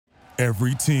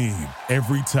Every team,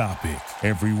 every topic,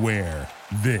 everywhere.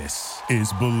 This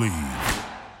is Believe.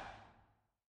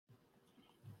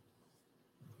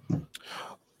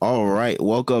 All right,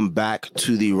 welcome back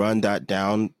to the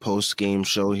Run.down post-game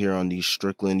show here on the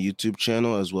Strickland YouTube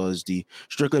channel, as well as the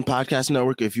Strickland Podcast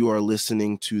Network. If you are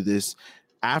listening to this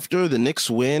after the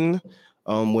Knicks win,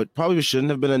 what probably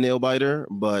shouldn't have been a nail-biter,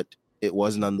 but it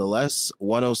was nonetheless,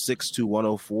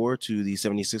 106-104 to the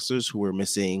 76ers, who were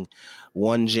missing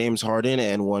one James Harden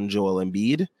and one Joel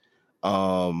Embiid.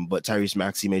 But Tyrese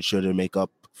Maxey made sure to make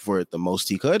up for it the most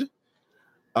he could.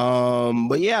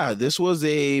 But yeah, this was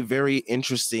a very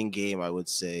interesting game, I would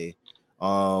say.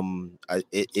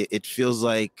 It feels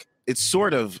like it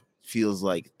sort of feels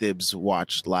like Thibs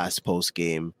watched last post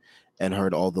game and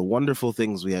heard all the wonderful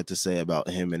things we had to say about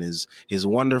him and his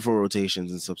wonderful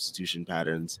rotations and substitution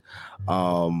patterns.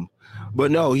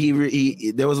 But no,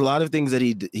 he there was a lot of things that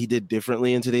he did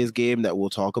differently in today's game that we'll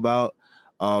talk about.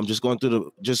 Just going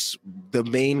through the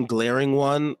main glaring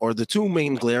one, or the two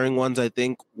main glaring ones, I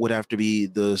think would have to be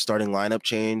the starting lineup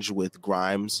change with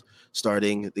Grimes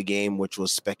starting the game, which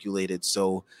was speculated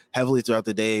so heavily throughout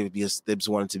the day because Thibs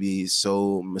wanted to be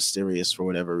so mysterious for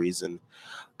whatever reason.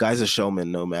 Guy's a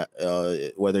showman, no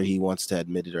matter whether he wants to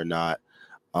admit it or not.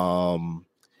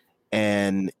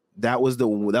 And that was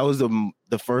the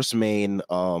first main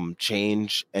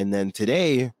change, and then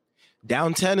today,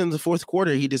 down 10 in the fourth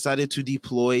quarter, he decided to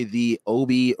deploy the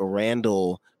Obi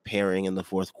Randle pairing in the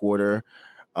fourth quarter.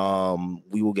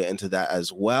 We will get into that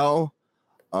as well.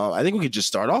 I think we could just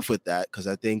start off with that because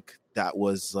I think that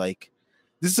was like,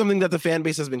 this is something that the fan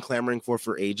base has been clamoring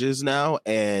for ages now.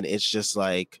 And it's just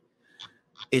like,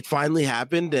 it finally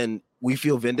happened and we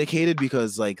feel vindicated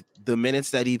because like the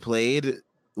minutes that he played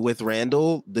with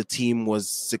Randle, the team was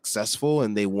successful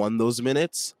and they won those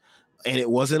minutes. And it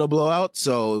wasn't a blowout,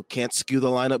 so can't skew the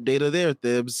lineup data there,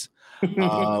 Thibs.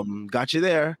 Got you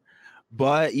there.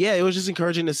 But yeah, it was just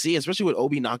encouraging to see, especially with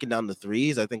Obi knocking down the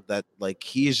threes. I think that like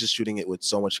he is just shooting it with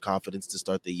so much confidence to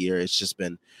start the year. It's just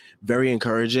been very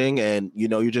encouraging, and you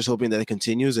know, you're just hoping that it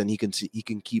continues and he can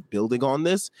keep building on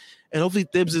this. And hopefully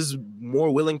Thibs is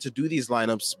more willing to do these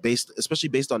lineups especially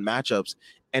based on matchups,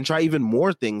 and try even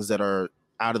more things that are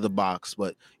out of the box.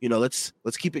 But you know, let's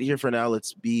keep it here for now.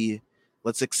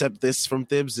 Let's accept this from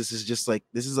Thibs. This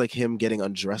is like him getting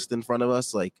undressed in front of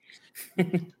us. Like,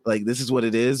 like this is what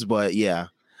it is. But yeah,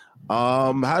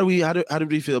 how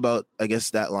did we feel about, I guess,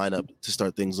 that lineup to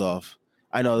start things off?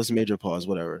 I know this is a major pause,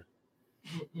 whatever.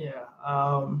 Yeah,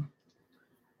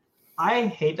 I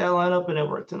hate that lineup, and it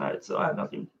worked tonight, so I have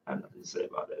nothing to say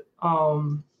about it.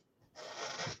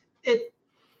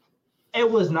 It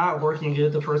was not working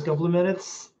good the first couple of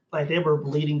minutes. Like they were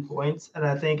bleeding points, and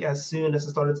I think as soon as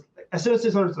they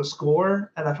started to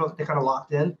score, and I felt like they kind of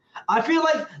locked in, I feel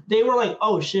like they were like,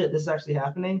 "Oh shit, this is actually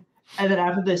happening." And then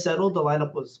after they settled, the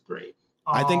lineup was great.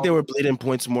 I think they were bleeding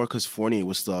points more because Fournier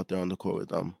was still out there on the court with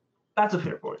them. That's a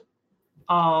fair point.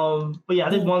 But yeah, I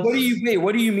think once. What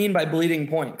do you mean by bleeding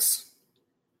points?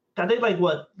 I think like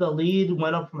the lead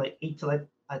went up from like 8 to like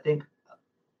I think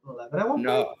 11 at one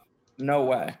point. No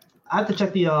way. I have to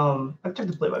check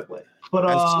the play-by-play. But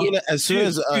as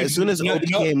soon as Obi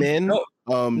came in, they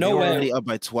were already up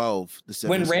by 12.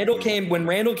 When Randle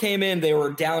came in, they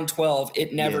were down 12.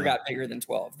 It never got bigger than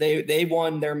 12. They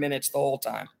won their minutes the whole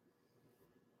time.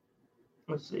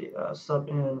 Let's see. Sub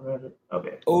in.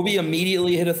 Okay. Obi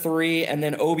immediately hit a 3, and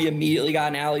then Obi immediately got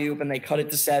an alley-oop, and they cut it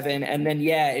to 7. And then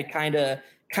it kind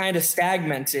of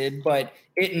stagnated, but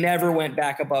it never went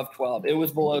back above 12. It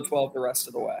was below 12 the rest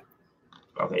of the way.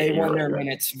 Okay, they won their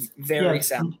minutes very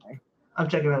soundly. I'm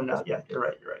checking them now. Yeah, you're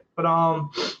right. But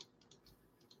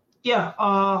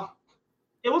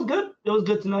it was good. It was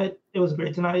good tonight. It was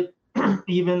great tonight.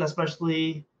 Even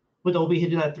especially with Obi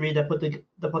hitting that 3 that put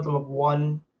them up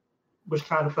 1, which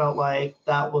kind of felt like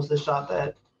that was the shot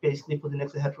that basically put the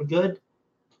Knicks ahead for good,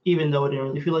 even though it didn't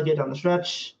really feel like it down the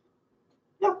stretch.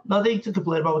 Yeah, nothing to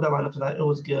complain about with that lineup tonight. It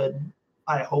was good.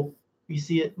 I hope we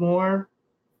see it more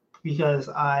because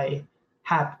I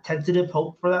have tentative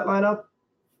hope for that lineup.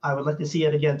 I would like to see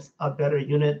it against a better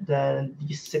unit than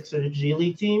the Sixers G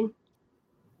League team.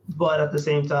 But at the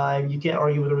same time, you can't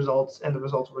argue with the results, and the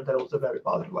results were that it was a very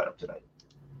positive lineup tonight.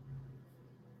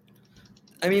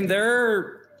 I mean, there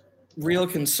are real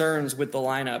concerns with the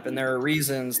lineup, and there are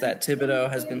reasons that Thibodeau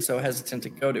has been so hesitant to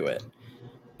go to it.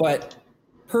 But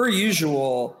per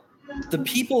usual, the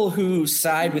people who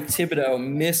side with Thibodeau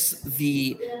miss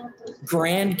the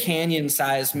Grand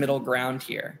Canyon-sized middle ground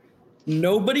here.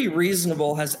 Nobody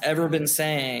reasonable has ever been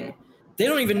saying they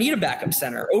don't even need a backup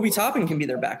center. Obi Toppin can be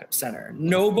their backup center.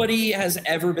 Nobody has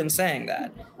ever been saying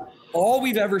that. all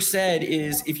we've ever said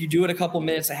is if you do it a couple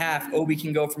minutes a half, Obi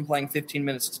can go from playing 15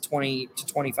 minutes to 20 to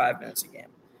 25 minutes a game.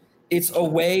 It's a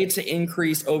way to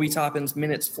increase Obi Toppin's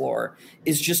minutes floor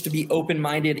is just to be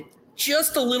open-minded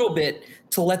just a little bit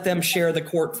to let them share the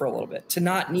court for a little bit, to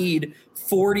not need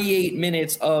 48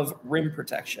 minutes of rim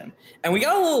protection. And we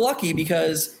got a little lucky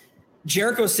because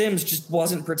Jericho Sims just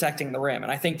wasn't protecting the rim.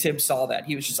 And I think Tibbs saw that.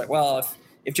 He was just like, well,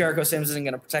 if Jericho Sims isn't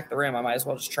going to protect the rim, I might as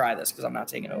well just try this because I'm not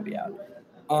taking Obi out.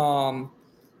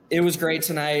 It was great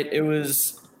tonight. It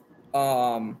was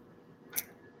the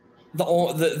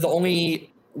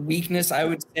only weakness I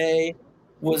would say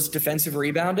was defensive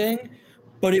rebounding,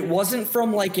 but it wasn't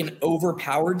from like an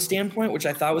overpowered standpoint, which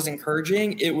I thought was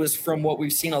encouraging. It was from what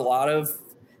we've seen a lot of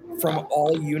from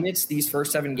all units these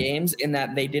first 7 games in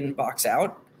that they didn't box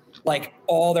out. Like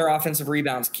all their offensive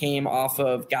rebounds came off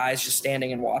of guys just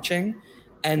standing and watching.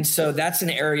 And so that's an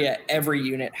area every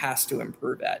unit has to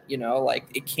improve at, like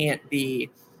it can't be,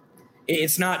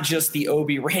 it's not just the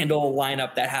Obi Randall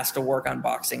lineup that has to work on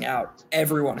boxing out.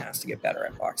 Everyone has to get better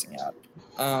at boxing out.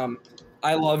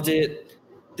 I loved it.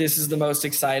 This is the most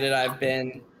excited I've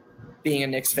been being a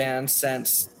Knicks fan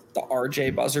since the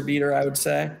RJ buzzer beater, I would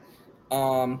say.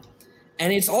 And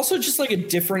it's also just like a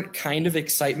different kind of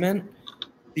excitement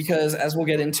because as we'll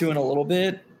get into in a little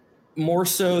bit, more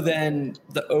so than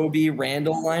the Obi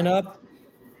Randall lineup,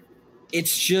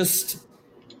 it's just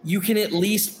you can at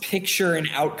least picture an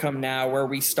outcome now where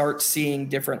we start seeing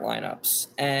different lineups.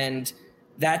 And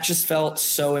that just felt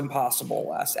so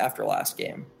impossible after last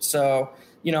game. So,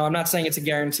 I'm not saying it's a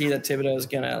guarantee that Thibodeau is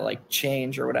going to like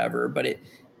change or whatever, but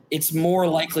it's more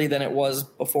likely than it was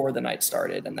before the night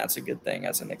started. And that's a good thing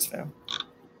as a Knicks fan.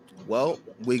 Well,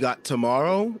 we got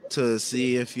tomorrow to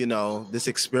see if, this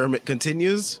experiment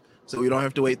continues. So we don't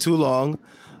have to wait too long.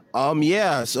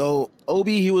 So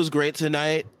Obi, he was great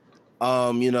tonight.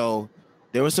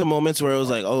 There were some moments where it was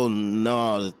like, oh,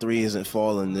 no, the 3 isn't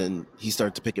falling. Then he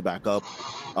started to pick it back up.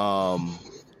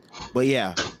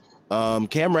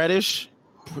 Cam Reddish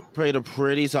played a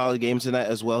pretty solid game tonight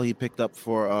as well. He picked up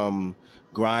for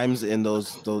Grimes in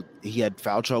those he had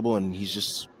foul trouble, and he's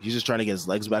just trying to get his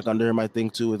legs back under him, I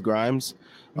think, too, with Grimes.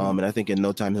 And I think in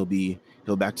no time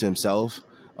he'll back to himself.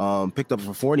 Picked up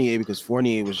for Fournier because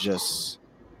Fournier was just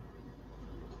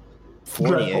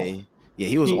Fournier. Dreadful. Yeah,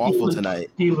 he was awful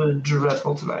tonight. He was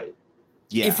dreadful tonight.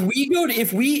 Yeah. If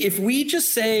we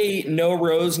just say no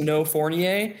Rose, no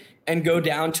Fournier, and go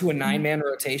down to a 9-man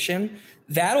rotation,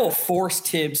 that'll force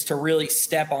Tibbs to really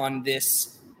step on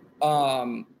this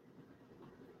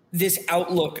this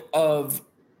outlook of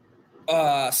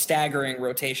staggering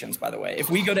rotations. By the way, if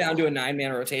we go down to a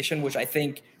 9-man rotation, which I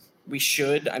think we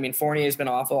should. I mean, Fournier's been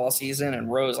awful all season,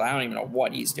 and Rose, I don't even know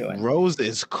what he's doing. Rose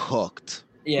is cooked.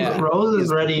 Yeah. Rose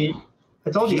is ready. I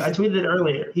told you, I tweeted it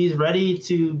earlier. He's ready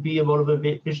to be a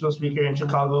motivational speaker in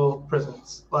Chicago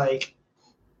prisons, like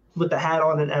with the hat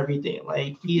on and everything.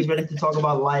 Like he's ready to talk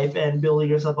about life and building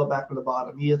yourself up back from the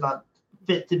bottom. He is not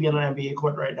fit to be on an NBA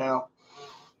court right now.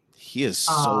 He is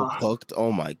so cooked.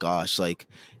 Oh my gosh. Like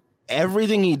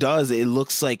everything he does, it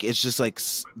looks like it's just like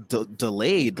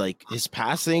delayed. Like his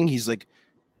passing, he's like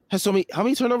has so many. How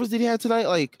many turnovers did he have tonight?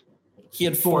 Like he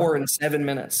had 4 in 7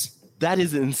 minutes. That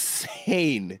is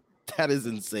insane. That is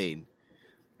insane.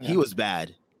 Yeah. He was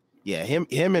bad. Yeah, him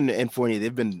and Fournier,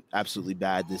 they've been absolutely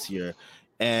bad this year.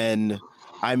 And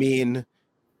I mean,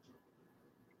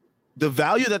 the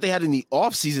value that they had in the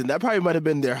offseason, that probably might have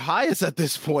been their highest at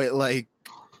this point. Like,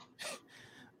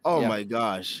 my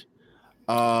gosh.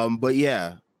 But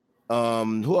yeah.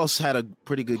 Who else had a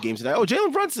pretty good game tonight? Oh,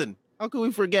 Jalen Brunson. How could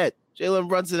we forget? Jalen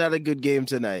Brunson had a good game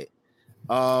tonight.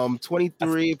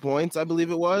 23 points, I believe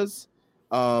it was.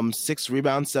 6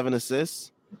 rebounds, 7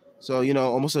 assists. So,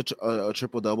 almost a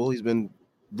triple-double. He's been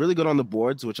really good on the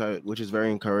boards, which is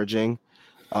very encouraging.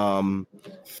 And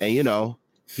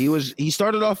he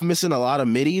started off missing a lot of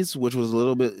middies, which was a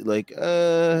little bit like,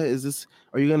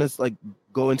 are you going to like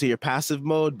go into your passive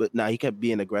mode? But he kept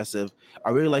being aggressive.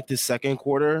 I really liked his second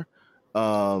quarter.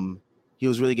 He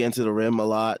was really getting to the rim a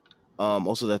lot.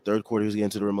 Also that third quarter, he was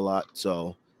getting to the rim a lot.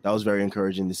 So that was very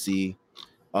encouraging to see.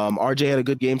 RJ had a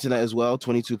good game tonight as well.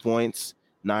 22 points,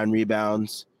 9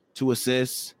 rebounds, 2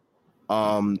 assists.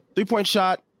 3-point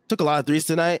shot. Took a lot of threes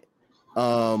tonight.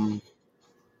 It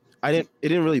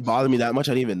didn't really bother me that much.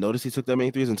 I didn't even notice he took that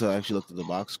many threes until I actually looked at the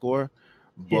box score.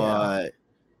 But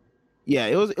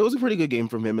it was a pretty good game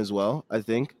from him as well, I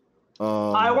think.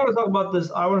 I want to talk about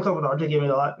this. I want to talk about the RJ game a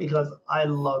lot because I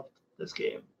loved this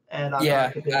game. And I'm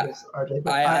not against RJ,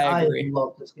 but I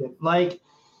love this game. Like,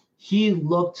 he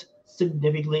looked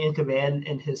significantly in command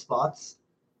in his spots,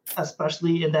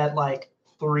 especially in that like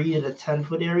 3 to the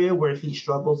 10-foot area where he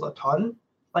struggles a ton.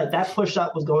 Like that push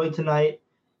shot was going tonight.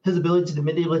 His ability to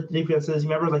manipulate the defenses.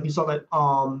 Remember, like you saw that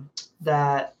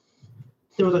that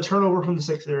there was a turnover from the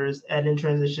Sixers, and in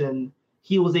transition,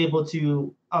 he was able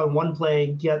to on one play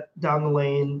get down the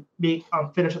lane,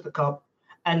 finish at the cup,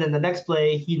 and then the next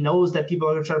play he knows that people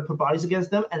are going to try to put bodies against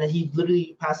them, and then he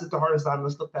literally passes to Hartenstein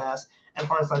with the pass, and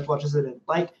Hartenstein flushes it in.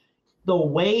 Like the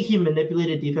way he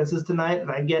manipulated defenses tonight,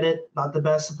 and I get it, not the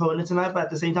best opponent tonight, but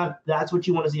at the same time, that's what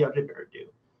you want to see RJ Barrett do.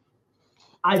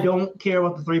 I don't care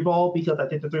about the 3-ball because I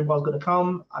think the 3-ball is going to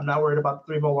come. I'm not worried about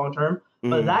the 3-ball long term.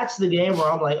 But that's the game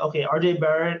where I'm like, okay, RJ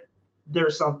Barrett,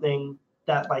 there's something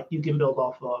that like you can build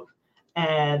off of.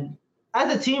 And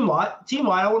as a team-wide,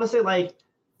 I want to say like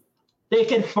they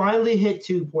can finally hit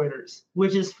 2-pointers,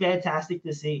 which is fantastic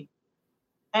to see.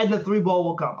 And the 3-ball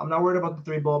will come. I'm not worried about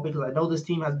the 3-ball because I know this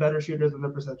team has better shooters than the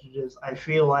percentages. I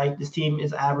feel like this team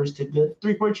is average to good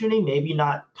 3-point shooting, maybe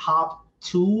not top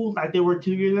 2 like they were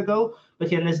 2 years ago, but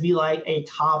can this be like a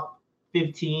top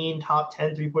 15, top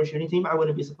 10 3-point shooting team? I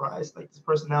wouldn't be surprised. Like this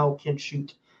personnel can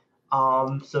shoot.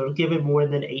 So give it more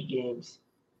than 8 games.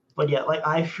 But yeah, like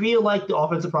I feel like the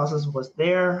offensive process was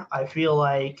there. I feel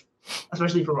like,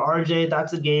 especially from RJ,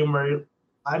 that's a game where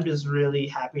I'm just really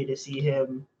happy to see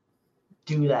him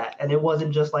do that. And it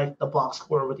wasn't just like the box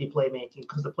score with the playmaking,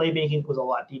 because the playmaking was a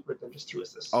lot deeper than just 2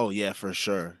 assists. Oh yeah, for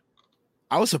sure.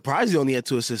 I was surprised he only had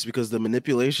 2 assists because the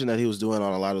manipulation that he was doing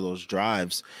on a lot of those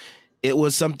drives, it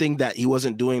was something that he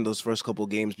wasn't doing those first couple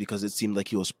games because it seemed like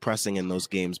he was pressing in those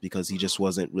games because he just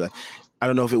wasn't really, I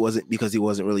don't know if it wasn't because he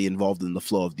wasn't really involved in the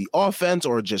flow of the offense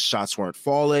or just shots weren't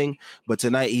falling, but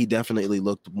tonight he definitely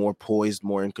looked more poised,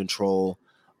 more in control.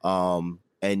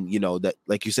 And you know, that,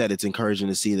 like you said, it's encouraging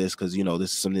to see this because, you know,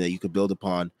 this is something that you could build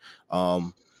upon.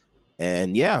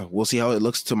 And yeah, we'll see how it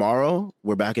looks tomorrow.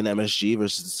 We're back in MSG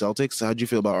versus the Celtics. How'd you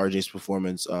feel about RJ's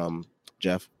performance,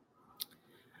 Jeff?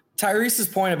 Tyrese's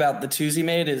point about the twos he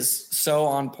made is so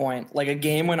on point. Like a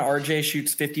game when RJ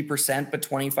shoots 50% but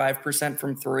 25%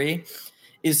 from 3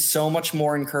 is so much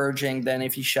more encouraging than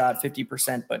if he shot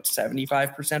 50% but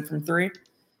 75% from 3,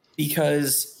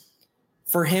 because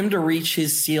for him to reach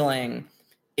his ceiling,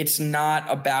 it's not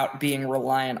about being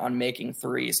reliant on making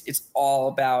threes. It's all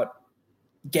about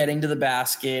getting to the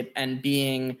basket and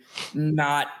being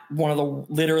not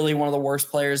literally one of the worst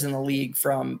players in the league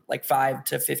from like 5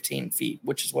 to 15 feet,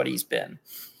 which is what he's been.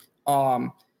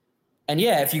 And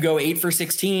yeah, if you go 8 for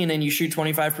 16 and you shoot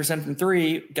 25% from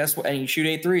 3, guess what? And you shoot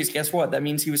 8 threes, guess what? That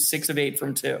means he was 6 of 8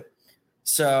 from 2.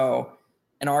 So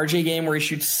an RJ game where he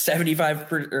shoots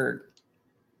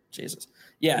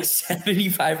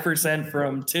 75%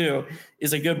 from 2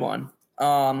 is a good one.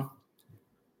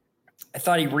 I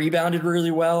thought he rebounded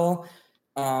really well.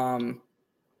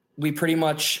 We pretty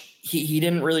much he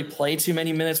didn't really play too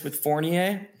many minutes with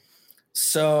Fournier,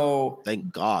 so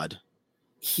thank God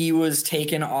he was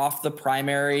taken off the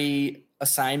primary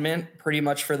assignment pretty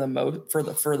much for the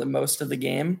most of the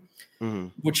game,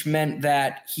 which meant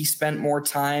that he spent more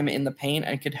time in the paint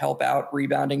and could help out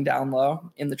rebounding down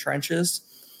low in the trenches.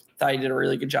 Thought he did a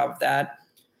really good job of that.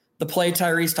 The play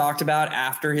Tyrese talked about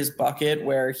after his bucket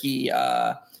where he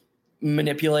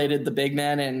manipulated the big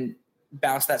man and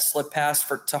bounced that slip pass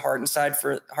to Hartenstein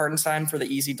for the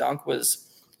easy dunk was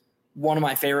one of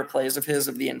my favorite plays of his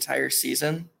of the entire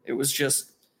season. It was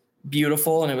just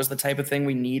beautiful, and it was the type of thing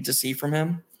we need to see from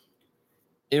him.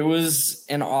 It was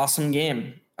an awesome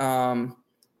game.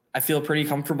 I feel pretty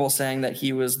comfortable saying that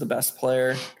he was the best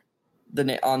player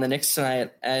on the Knicks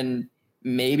tonight, and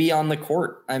maybe on the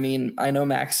court. I mean, I know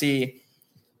Maxey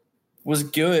was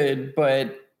good,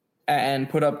 and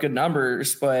put up good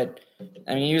numbers, but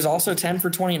I mean, he was also 10 for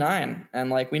 29. And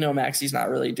like, we know Maxey's not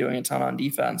really doing a ton on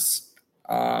defense.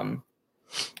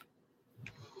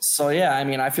 So yeah, I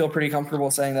mean, I feel pretty comfortable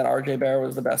saying that RJ Barrett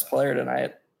was the best player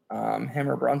tonight, him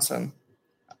or Brunson.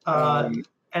 And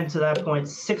to that point,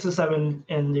 6 of 7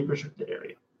 in the restricted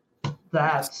area.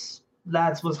 That's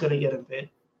what's going to get him paid.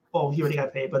 Oh, he already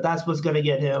got paid, but that's what's going to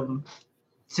get him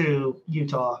to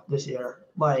Utah this year.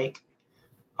 Like,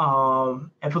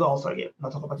 and for the All-Star game,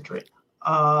 not talking about the trade.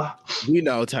 We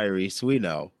know, Tyrese. We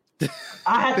know.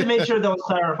 I had to make sure that was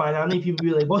clarified. I don't need people to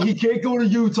be like, well, he can't go to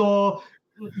Utah.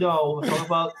 No, we're talking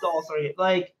about the All-Star game.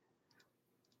 Like,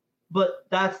 but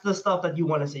that's the stuff that you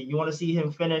want to see. You want to see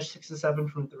him finish 6 of 7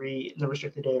 from 3 in the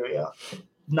restricted area.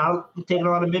 Not taking a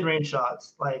lot of mid-range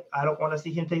shots. Like, I don't want to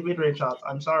see him take mid-range shots.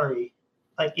 I'm sorry.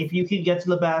 Like, if you can get to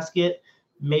the basket,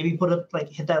 maybe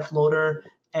hit that floater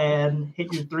and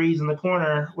hit your threes in the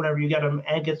corner whenever you get them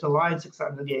and get to the line 6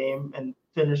 times a game and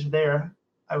finish there.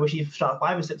 I wish he shot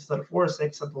 5 or 6 instead of 4 or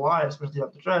 6 at the line, especially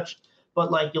up the stretch.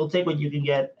 but like you'll take what you can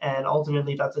get, and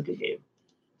ultimately that's a good game.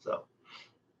 So.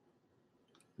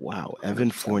 Wow,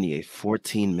 Evan Fournier,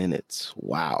 14 minutes.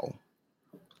 Wow.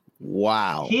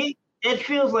 It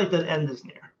feels like the end is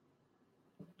near.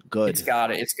 Good. It's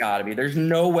gotta be. There's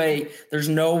no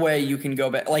way you can go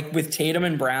back. Like with Tatum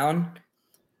and Brown,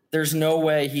 there's no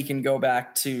way he can go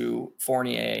back to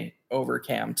Fournier over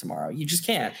Cam tomorrow. You just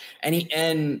can't.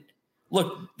 And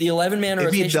look, the 11-man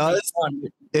rotation.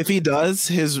 If he does,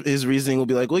 his reasoning will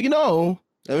be like, well,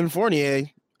 Evan Fournier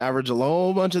averaged a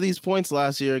whole bunch of these points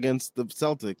last year against the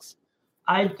Celtics.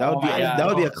 That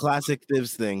would be a classic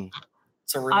Thibs thing.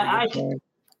 It's a really good point.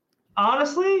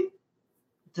 Honestly,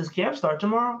 does Cam start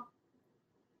tomorrow?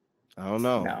 I don't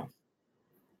know. No.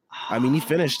 I mean, he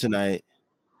finished tonight.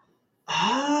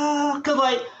 Because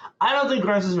I don't think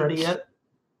Grimes is ready yet.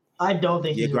 I don't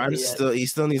think he's ready yet. He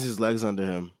still needs his legs under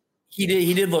him. He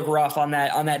did look rough on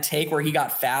that take where he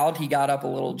got fouled. He got up a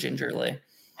little gingerly.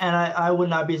 And I would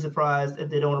not be surprised if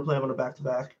they don't want to play him on a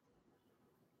back-to-back.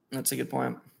 That's a good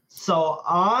point. So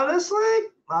honestly,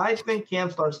 I think Cam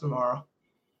starts tomorrow.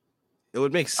 It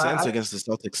would make sense against the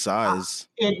Celtics size.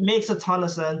 It makes a ton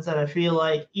of sense, and I feel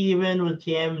like even with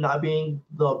Cam not being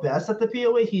the best at the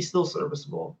POA, he's still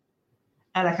serviceable.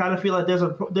 And I kind of feel like there's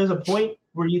a point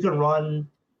where you can run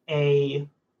a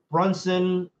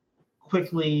Brunson,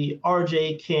 quickly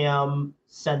RJ, Cam,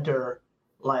 center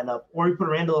lineup, or you put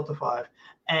Randall up to 5,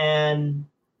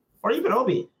 or even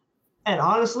Obi. And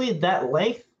honestly, that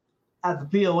length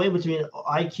at the POA between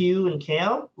IQ and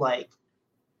Cam,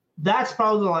 that's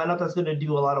probably the lineup that's going to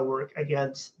do a lot of work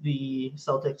against the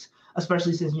Celtics,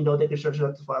 especially since they can stretch it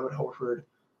up to 5 with Horford.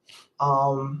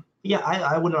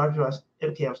 I wouldn't argue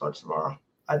if Cam starts tomorrow.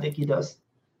 I think he does.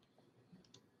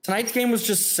 Tonight's game was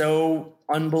just so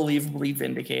unbelievably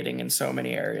vindicating in so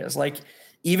many areas.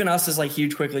 Even us as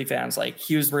huge Quickly fans,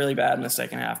 he was really bad in the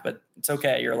second half, but it's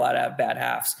okay. You're allowed to have bad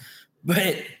halves.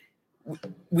 But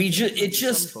we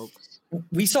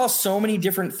saw so many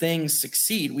different things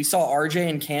succeed. We saw RJ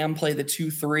and Cam play the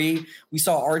 2-3. We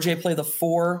saw RJ play the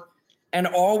 4. And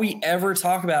all we ever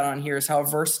talk about on here is how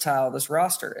versatile this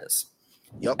roster is.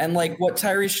 Yep. And what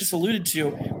Tyrese just alluded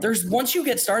to, once you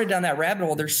get started down that rabbit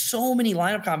hole, there's so many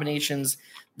lineup combinations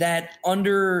that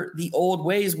under the old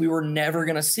ways we were never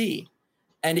going to see.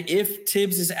 And if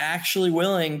Tibbs is actually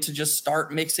willing to just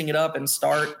start mixing it up and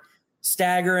start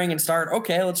staggering and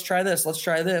okay, let's try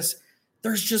this.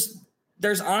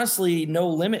 There's honestly no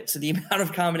limit to the amount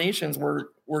of combinations we're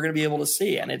going to be able to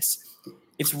see. And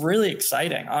it's really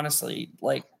exciting, honestly,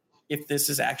 if this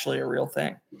is actually a real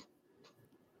thing.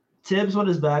 Tibbs, when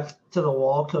his back to the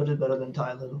wall, coaches better than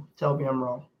Ty Lue. Tell me I'm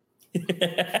wrong.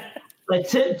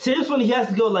 Tibbs, when he has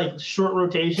to go short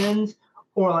rotations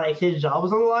or his job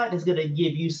is on the line, is going to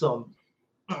give you some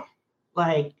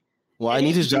Well, I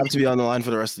need his job to be on the line for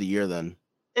the rest of the year then.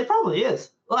 It probably is.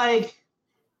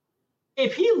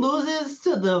 If he loses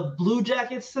to the Blue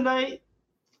Jackets tonight,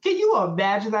 can you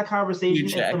imagine that conversation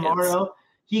if tomorrow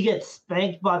he gets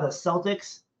spanked by the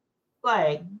Celtics?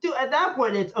 Dude, at that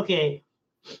point, it's okay.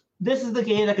 This is the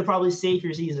game that could probably save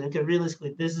your season. Because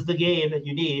realistically, this is the game that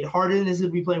you need. Harden is going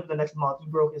to be playing for the next month. He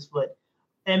broke his foot.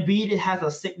 Embiid has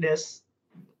a sickness,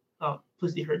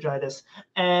 pussy hergitis,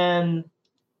 and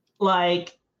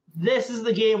this is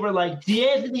the game where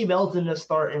D'Anthony Melton is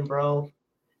starting, bro.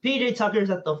 PJ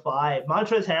Tucker's at the 5.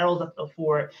 Montrezl Harrell's at the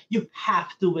 4. You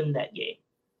have to win that game.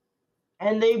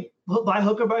 And they, by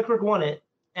hook or by crook, won it.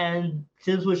 And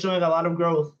Tibbs was showing a lot of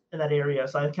growth in that area.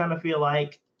 So I kind of feel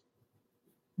like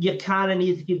you kind of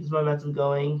need to keep this momentum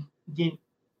going. You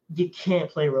can't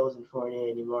play Rose and Fournier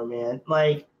anymore, man.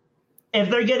 If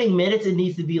they're getting minutes, it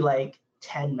needs to be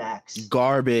 10 max.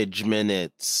 Garbage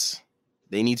minutes.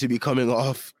 They need to be coming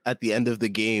off at the end of the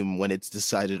game when it's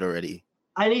decided already.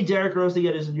 I need Derrick Rose to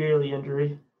get his yearly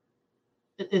injury.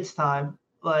 It's time.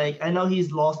 I know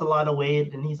he's lost a lot of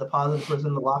weight and he's a positive person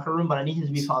in the locker room, but I need him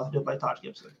to be positive by Taj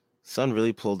Gibson. Son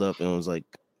really pulled up and was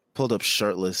pulled up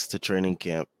shirtless to training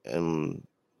camp and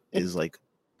is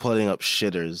putting up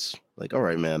shitters. All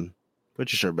right, man,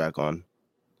 put your shirt back on.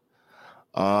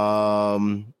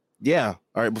 Yeah.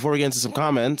 All right. Before we get into some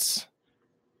comments,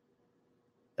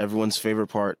 everyone's favorite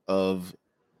part of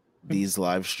these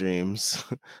live streams.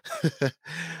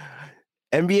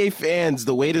 NBA fans,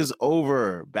 the wait is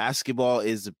over. Basketball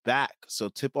is back. So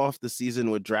tip off the season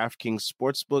with DraftKings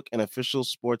Sportsbook, an official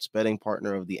sports betting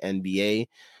partner of the NBA.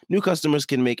 New customers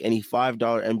can make any $5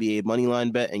 NBA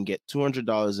moneyline bet and get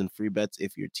 $200 in free bets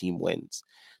if your team wins.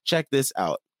 Check this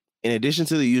out. In addition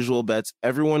to the usual bets,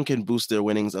 everyone can boost their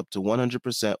winnings up to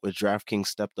 100% with DraftKings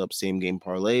stepped up same game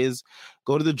parlays.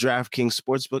 Go to the DraftKings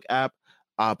Sportsbook app,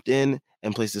 opt in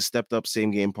and place a stepped up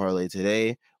same game parlay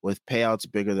today with payouts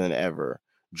bigger than ever.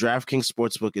 DraftKings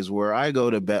Sportsbook is where I go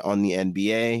to bet on the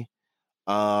NBA.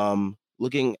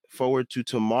 Looking forward to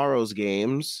tomorrow's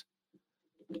games.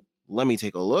 Let me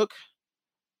take a look.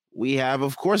 We have,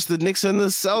 of course, the Knicks and the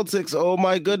Celtics. Oh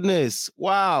my goodness.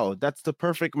 Wow, that's the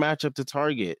perfect matchup to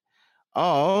target.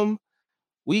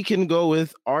 We can go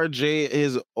with RJ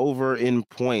is over in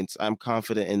points. I'm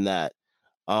confident in that.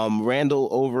 Randall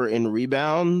over in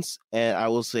rebounds, and I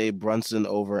will say Brunson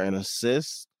over in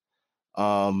assists.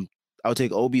 I'll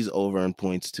take Obi's over in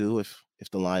points too, if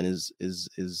the line is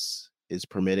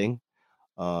permitting.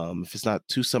 If it's not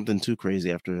something too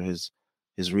crazy after his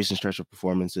recent stretch of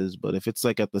performances, but if it's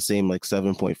like at the same like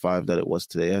 7.5 that it was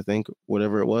today, I think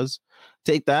whatever it was,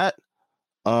 take that.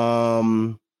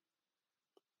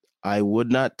 I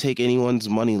would not take anyone's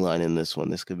money line in this one.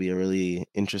 This could be a really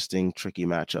interesting, tricky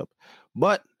matchup.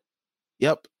 But,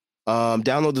 yep.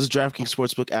 Download this DraftKings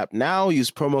Sportsbook app now.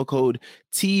 Use promo code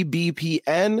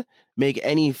TBPN. Make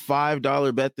any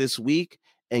 $5 bet this week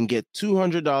and get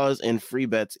 $200 in free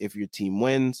bets if your team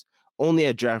wins. Only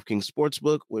at DraftKings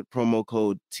Sportsbook with promo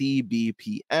code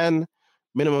TBPN.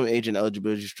 Minimum age and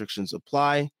eligibility restrictions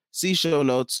apply. See show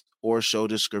notes or show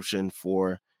description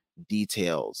for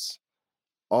details.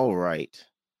 All right.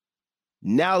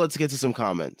 Now let's get to some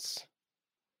comments.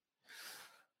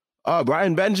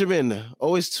 Brian Benjamin,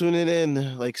 always tuning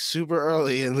in like super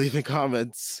early and leaving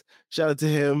comments. Shout out to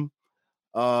him.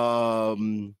 I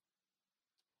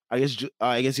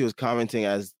guess he was commenting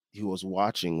as he was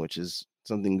watching, which is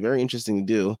something very interesting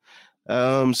to do.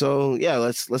 So yeah,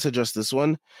 let's address this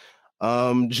one.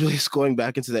 Julius going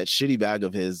back into that shitty bag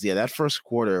of his. Yeah, that first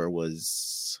quarter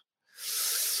was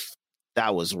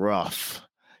rough.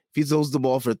 If he throws the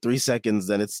ball for 3 seconds,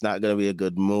 then it's not going to be a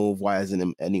good move. Why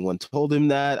hasn't anyone told him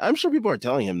that? I'm sure people are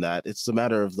telling him that. It's a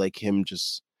matter of like him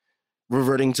just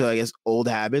reverting to, I guess, old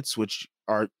habits, which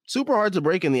are super hard to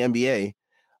break in the NBA.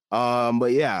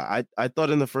 But yeah, I thought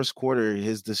in the first quarter,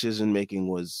 his decision making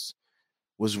was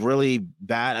really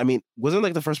bad. I mean, wasn't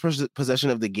like the first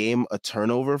possession of the game a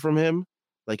turnover from him?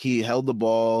 Like he held the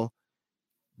ball,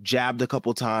 jabbed a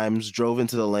couple times, drove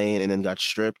into the lane, and then got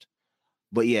stripped.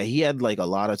 But yeah, he had like a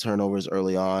lot of turnovers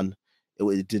early on.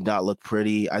 It did not look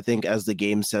pretty. I think as the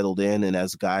game settled in and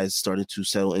as guys started to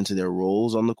settle into their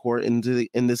roles on the court in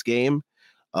this game,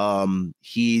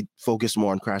 he focused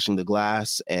more on crashing the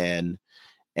glass and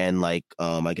like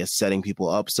I guess setting people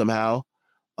up somehow.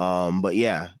 But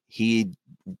yeah, he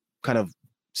kind of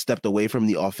stepped away from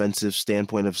the offensive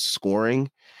standpoint of scoring.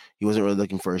 He wasn't really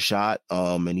looking for a shot,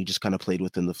 and he just kind of played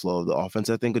within the flow of the offense,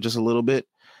 I think, just a little bit.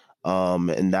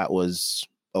 And that was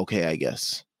okay, I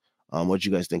guess. What do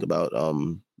you guys think about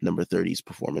number 30's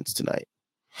performance tonight?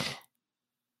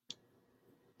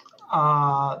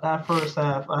 That first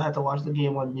half, I had to watch the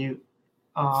game on mute.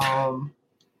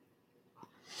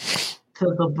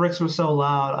 Because the bricks were so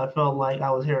loud, I felt like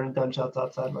I was hearing gunshots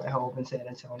outside my home in San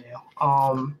Antonio.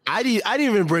 I didn't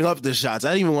even bring up the shots.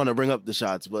 I didn't even want to bring up the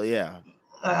shots, but yeah.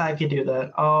 I could do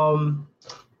that.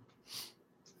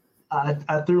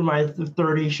 I threw my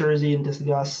 30 jersey in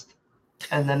disgust,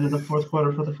 and then in the fourth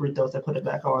quarter for the free throws, I put it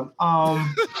back on. I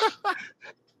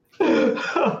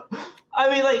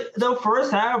mean, like the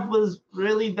first half was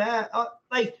really bad.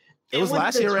 It was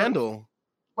last year, Randall.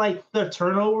 Like the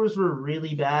turnovers were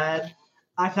really bad.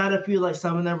 I kind of feel like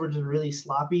some of them were just really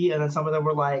sloppy, and then some of them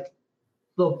were like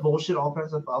the bullshit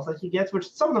offensive fouls that he gets, which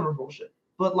some of them are bullshit.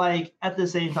 But like at the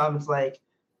same time, it's like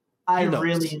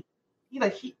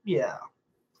yeah.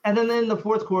 And then in the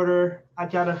fourth quarter, I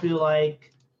kind of feel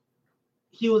like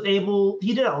he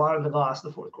did a lot of the glass in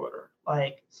the fourth quarter.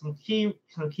 Like some key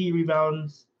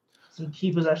rebounds, some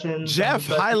key possessions. Jeff,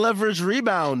 high leverage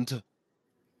rebound.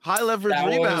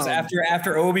 Was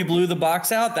after Obi blew the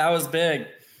box out, that was big.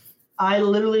 I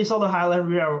literally saw the high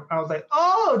leverage rebound. I was like,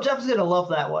 oh, Jeff's going to love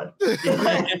that one.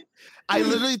 I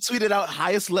literally tweeted out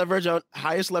highest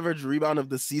leverage rebound of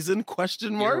the season, ?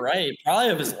 You're right. Probably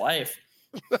of his life.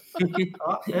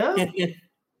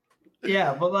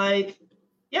 Yeah, but like,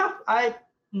 yeah, I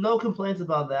no complaints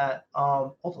about that.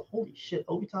 Also, holy shit,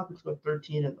 Obi Toppin scored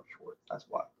 13 in the fourth. That's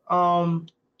why.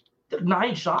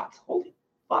 9 shots. Holy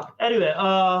fuck. Anyway,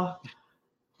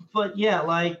 but yeah,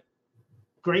 like,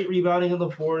 great rebounding in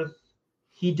the fourth.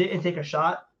 He didn't take a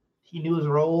shot. He knew his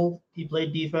role. He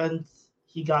played defense.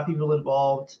 He got people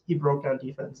involved. He broke down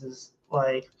defenses.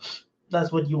 Like,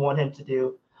 that's what you want him to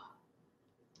do.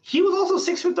 He was also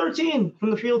 6 for 13 from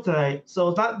the field tonight, so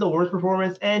it's not the worst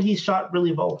performance, and he shot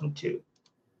really well from 2.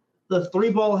 The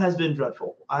 3-ball has been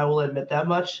dreadful. I will admit that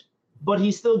much, but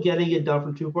he's still getting it done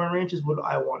from 2-point range is what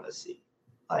I want to see.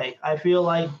 Like, I feel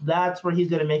like that's where he's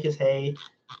going to make his hay.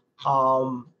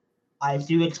 I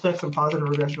do expect some positive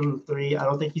regression from the three. I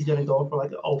don't think he's going to go for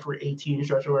like an 0 for 18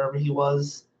 stretch or wherever he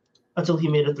was until he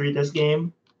made a three this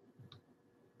game.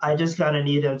 I just kind of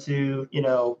need him to,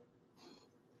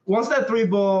 once that three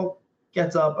ball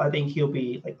gets up, I think he'll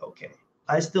be like, okay.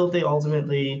 I still think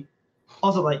ultimately,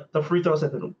 also like the free throws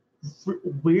have been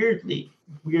weirdly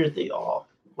off.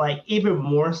 Like even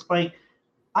more spike.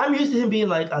 I'm used to him being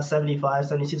like a 75,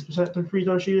 76% free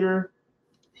throw shooter.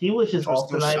 He was just off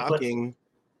tonight. Shocking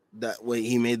that way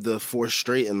he made the 4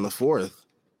 straight in the fourth.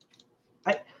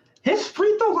 His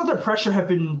free throws under pressure have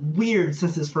been weird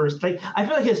since his first. Like I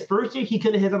feel like his first year he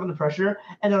could have hit them under pressure,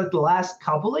 and then like the last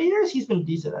couple of years he's been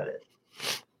decent at it.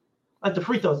 Like the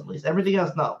free throws at least. Everything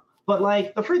else no. But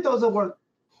like the free throws are what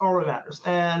all that matters,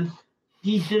 and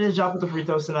he did his job with the free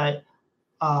throws tonight.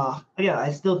 Again,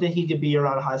 I still think he could be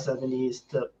around high 70s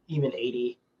to even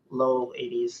 80, low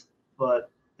 80s. But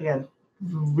again,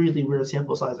 really weird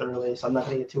sample size early, so I'm not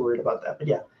going to get too worried about that. But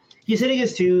yeah, he's hitting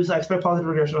his twos. I expect positive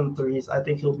regression on the threes. I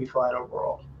think he'll be fine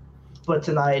overall. But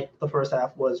tonight, the first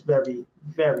half was very,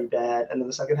 very bad, and then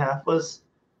the second half was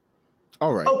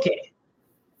all right. Okay.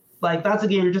 Like, that's a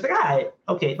game you're just like, all right,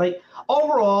 okay. Like,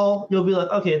 overall, you'll be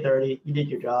like, okay, 30, you did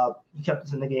your job. You kept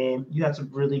us in the game. You had some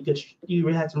really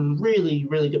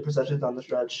good possessions on the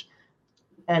stretch.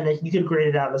 And then you could grade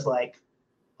it out as like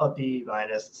a B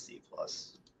minus, C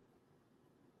plus.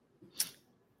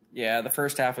 Yeah, the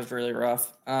first half was really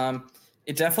rough.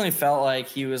 It definitely felt like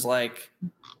he was like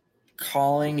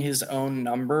calling his own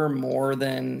number more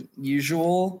than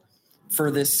usual for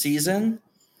this season.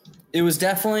 It was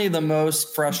definitely the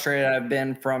most frustrated I've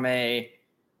been from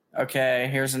okay,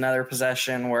 here's another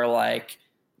possession where like,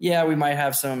 yeah, we might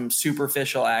have some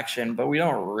superficial action, but we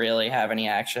don't really have any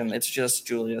action. It's just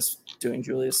Julius doing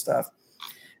Julius stuff.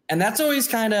 And that's always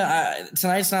kind of,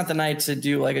 tonight's not the night to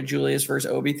do like a Julius versus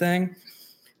Obi thing,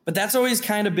 but that's always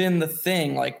kind of been the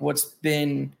thing. Like what's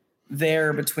been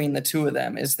there between the two of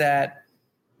them is that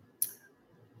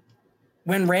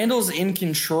when Randall's in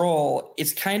control,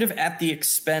 it's kind of at the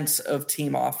expense of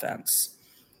team offense.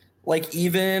 Like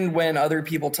even when other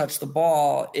people touch the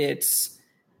ball, it's,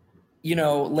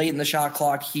 late in the shot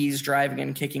clock, he's driving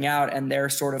and kicking out and they're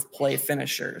sort of play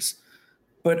finishers.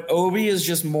 But Obi is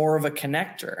just more of a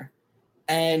connector.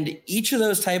 And each of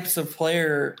those types of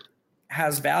player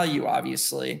has value,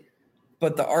 obviously.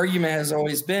 But the argument has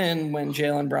always been when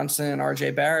Jalen Brunson and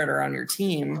RJ Barrett are on your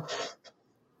team,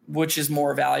 which is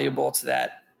more valuable to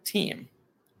that team.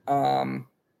 I'm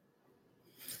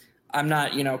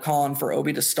not, calling for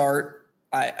Obi to start.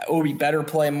 Obi better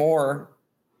play more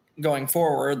going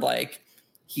forward. Like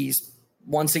he's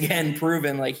once again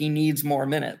proven like he needs more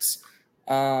minutes.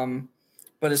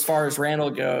 But as far as Randall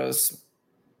goes,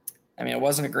 I mean, it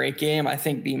wasn't a great game. I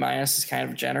think B- is kind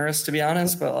of generous, to be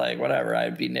honest, but like whatever,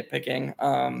 I'd be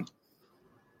nitpicking.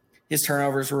 His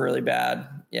turnovers were really bad.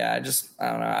 Yeah, I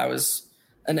don't know.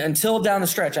 And until down the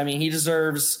stretch, I mean, he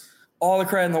deserves all the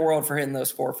credit in the world for hitting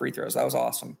those 4 free throws. That was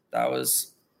awesome. That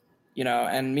was,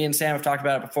 and me and Sam have talked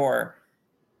about it before.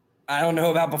 I don't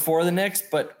know about before the Knicks,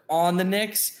 but on the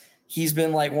Knicks, he's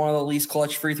been like one of the least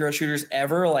clutch free throw shooters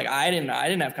ever. Like I didn't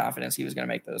have confidence he was going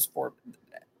to make those 4.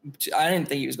 I didn't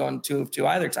think he was going 2 of 2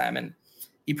 either time, and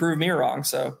he proved me wrong.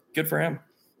 So good for him.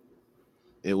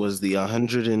 It was the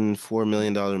 $104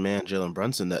 million man, Jalen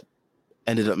Brunson, that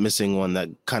ended up missing one that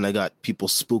kind of got people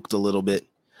spooked a little bit.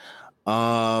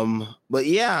 But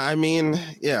yeah, I mean,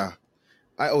 yeah,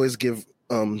 I always give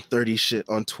 30 shit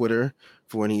on Twitter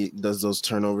for when he does those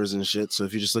turnovers and shit. So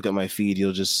if you just look at my feed,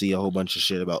 you'll just see a whole bunch of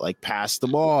shit about like pass the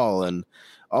ball and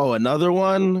another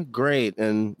one, great,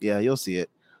 and yeah, you'll see it.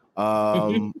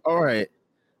 All right.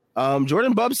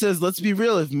 Jordan Bub says, let's be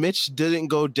real, if Mitch didn't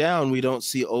go down, we don't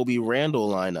see Obi Randall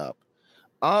line up.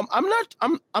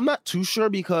 I'm not too sure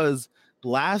because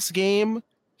last game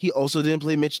he also didn't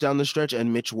play Mitch down the stretch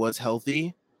and Mitch was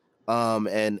healthy.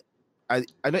 And I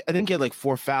didn't get like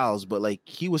 4 fouls, but like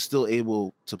he was still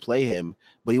able to play him,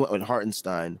 but he went with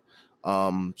Hartenstein.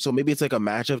 So maybe it's like a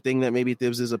matchup thing that maybe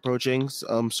Thibs is approaching,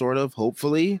 sort of,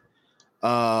 hopefully.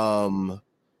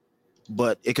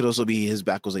 But it could also be his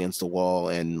back was against the wall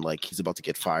and like he's about to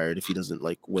get fired if he doesn't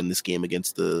like win this game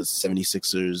against the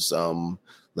 76ers,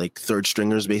 like third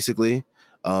stringers basically,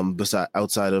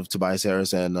 outside of Tobias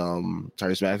Harris and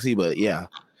Tyrese Maxey. But yeah,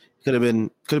 could have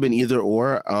been either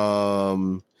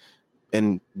or.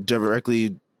 And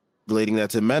directly relating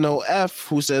that to Menno F,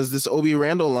 who says this Obi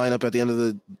Randall lineup at the end of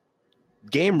the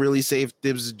game really saved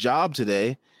Thibs' job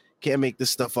today. Can't make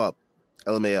this stuff up.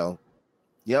 LMAO.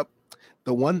 Yep.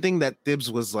 The one thing that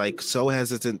Thibs was like so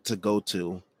hesitant to go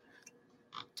to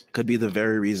Could be the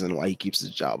very reason why he keeps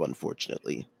his job,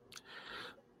 unfortunately.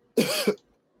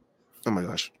 Oh my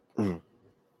gosh.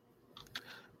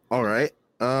 All right.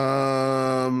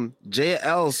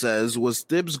 JL says, was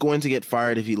Thibs going to get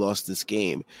fired if he lost this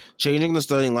game? Changing the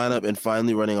starting lineup and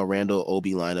finally running a Randall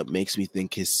Obi lineup makes me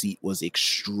think his seat was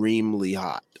extremely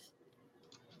hot.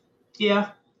 Yeah.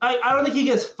 I don't think he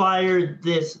gets fired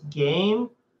this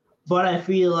game, but I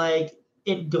feel like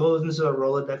it goes into the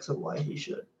Rolodex of why he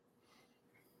should.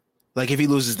 Like if he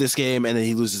loses this game and then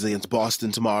he loses against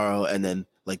Boston tomorrow and then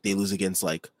like they lose against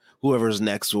like whoever's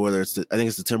next, whether it's I think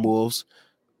it's the Timberwolves,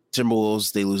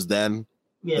 they lose then.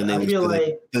 Yeah, and they I feel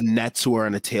like the Nets who are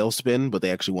in a tailspin, but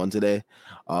they actually won today.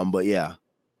 But yeah.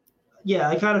 Yeah,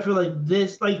 I kind of feel like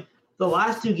this, like the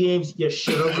last two games you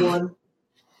should have won,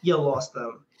 you lost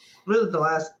them. Really, the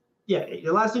last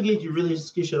two games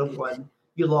you should have won,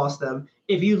 you lost them.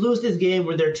 If you lose this game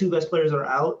where their two best players are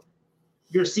out,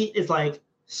 your seat is like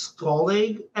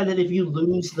scalding. And then if you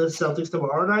lose the Celtics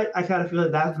tomorrow night, I kind of feel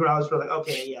like that's grounds for like,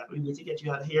 okay, yeah, we need to get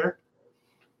you out of here.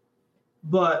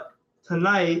 But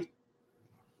tonight,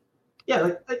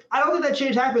 yeah, like I don't think that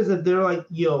change happens if they're like,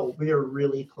 yo, we are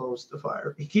really close to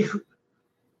fire you.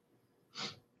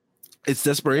 It's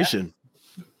desperation.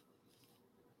 Yeah.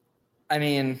 I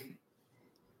mean,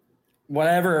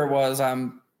 whatever it was,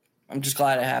 I'm just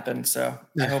glad it happened. So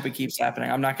I hope it keeps happening.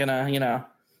 I'm not gonna,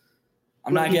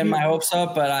 I'm not getting my hopes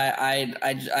up, but I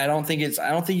don't think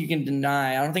you can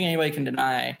deny. I don't think anybody can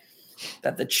deny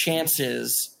that the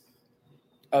chances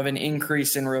of an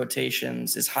increase in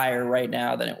rotations is higher right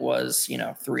now than it was,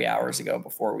 3 hours ago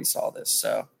before we saw this.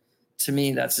 So to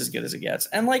me, that's as good as it gets.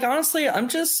 And like, honestly, I'm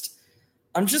just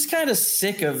kind of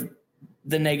sick of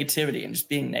the negativity and just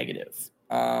being negative.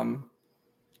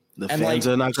 The fans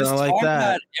are not going to like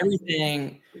that. About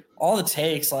everything, all the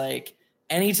takes, like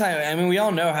anytime. I mean, we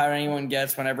all know how anyone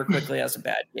gets whenever Quickly has a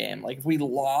bad game. Like if we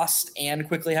lost and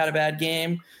Quickly had a bad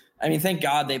game, I mean, thank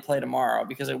God they play tomorrow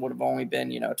because it would have only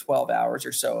been, 12 hours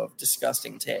or so of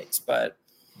disgusting takes. But,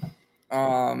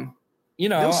 I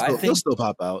think they'll still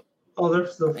pop out. Oh, they're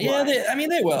still flying. Yeah,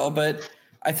 they will. But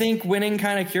I think winning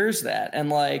kind of cures that. And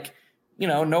like,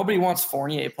 nobody wants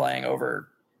Fournier playing over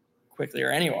Quickly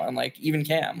or anyone. Like even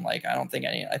Cam. Like I don't think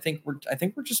any. I think we're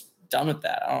just done with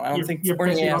that. I don't think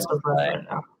Fournier has to play right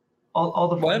now. All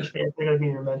the French fans are going to be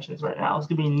in your mentions right now. It's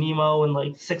going to be Nemo and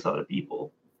like 6 other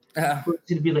people. It's going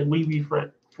to be like we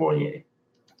Fournier.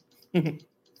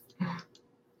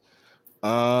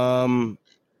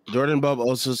 Jordan Bub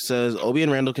also says Obi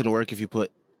and Randall can work if you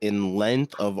put in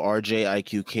length of RJ,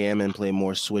 IQ, Cam, and play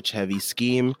more switch heavy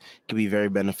scheme. Can be very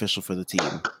beneficial for the team.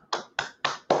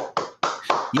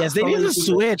 Yes, they need to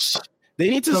switch. They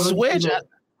need to switch.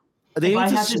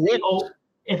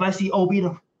 If I see Obi in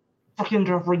a fucking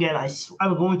draft again,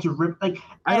 I'm going to rip. Like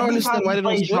I don't understand why they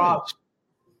don't switch.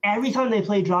 Every time they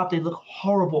play drop, they look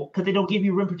horrible because they don't give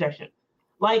you rim protection.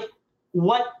 Like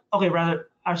what? Okay, rather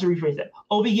I should rephrase that.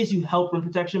 Obi gives you help rim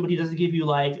protection, but he doesn't give you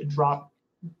like drop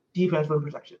defense rim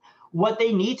protection. What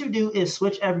they need to do is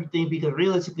switch everything because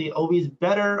realistically, Obi is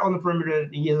better on the perimeter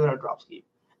than he is in our drop scheme.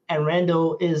 And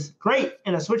Randall is great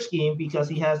in a switch scheme because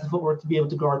he has the footwork to be able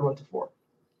to guard 1 to 4.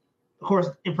 Of course,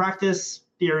 in practice,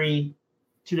 theory,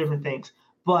 two different things.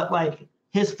 But like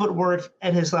his footwork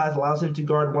and his size allows him to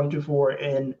guard 1 to 4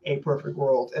 in a perfect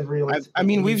world. And realistically, I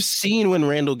mean, we've seen when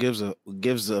Randall gives a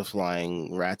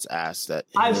flying rat's ass that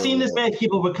I've seen this man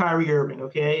keep up with Kyrie Irving,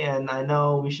 okay? And I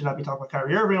know we should not be talking about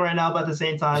Kyrie Irving right now, but at the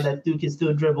same time, that dude can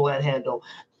still dribble and handle.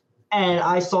 And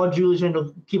I saw Julius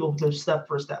Randle keep up with him step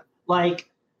for step. Like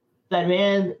that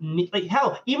man, like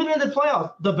hell, even in the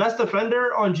playoffs, the best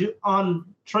defender on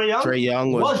Trae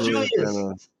Young was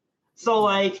Julius. So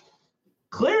like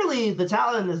clearly the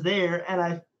talent is there, and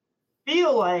I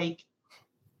feel like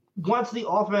once the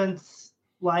offense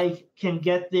like can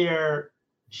get their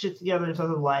shit together in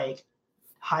terms of like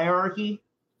hierarchy,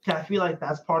 I feel like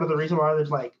that's part of the reason why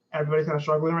there's like everybody's kind of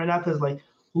struggling right now because like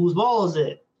whose ball is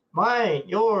it? Mine,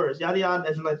 yours, yada yada,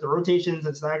 and like the rotations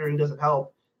and staggering doesn't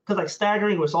help. Because like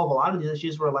staggering would solve a lot of these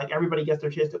issues where like everybody gets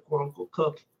their chance to quote unquote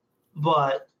cook.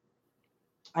 But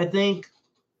I think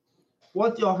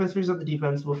once the offense figures out the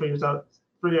defense, we'll figure out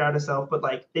itself. But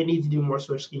like they need to do more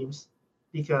switch schemes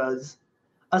because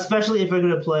especially if they're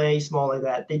going to play small like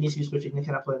that, they need to be switching. They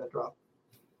cannot play in the drop.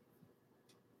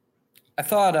 I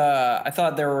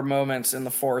thought there were moments in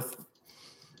the fourth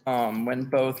when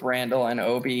both Randall and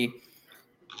Obi,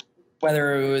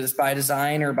 whether it was by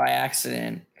design or by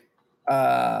accident,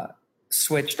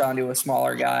 switched onto a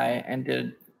smaller guy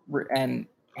and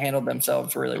handled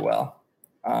themselves really well.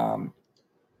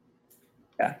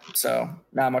 So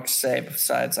not much to say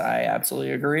besides I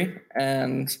absolutely agree.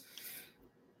 And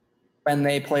when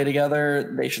they play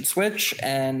together, they should switch.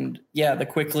 And yeah, the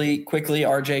quickly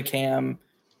RJ Cam,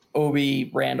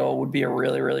 Obi Randall would be a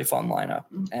really, really fun lineup.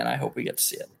 And I hope we get to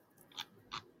see it.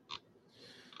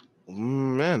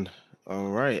 Man. All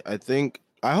right.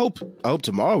 I hope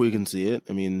tomorrow we can see it.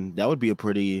 I mean, that would be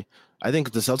I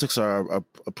think the Celtics are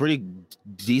a pretty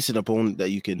decent opponent that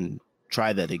you can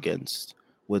try that against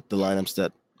with the lineups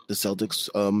that the Celtics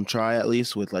try, at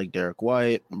least with like Derek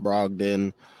White,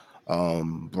 Brogdon,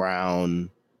 Brown,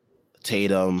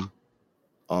 Tatum,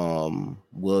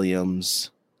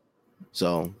 Williams.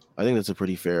 So I think that's a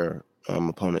pretty fair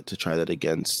opponent to try that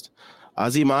against.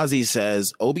 Azimazi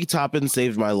says, Obi Toppin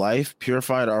saved my life,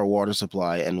 purified our water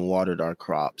supply, and watered our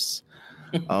crops.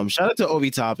 Shout out to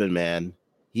Obi Toppin, man.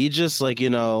 He just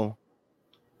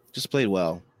just played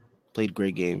well. Played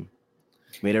great game.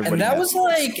 Made everybody And that happy.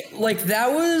 was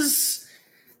that was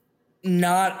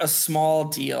not a small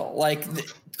deal. Like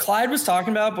Clyde was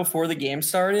talking about before the game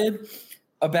started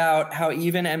about how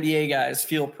even NBA guys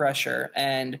feel pressure,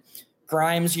 and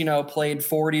Grimes, played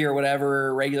 40 or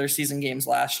whatever regular season games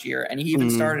last year, and he even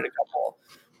started a couple.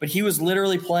 But he was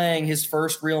literally playing his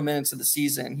first real minutes of the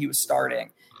season. He was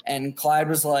starting. And Clyde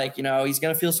was like, he's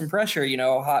going to feel some pressure,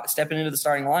 stepping into the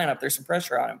starting lineup. There's some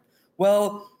pressure on him.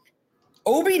 Well,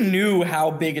 Obi knew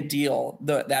how big a deal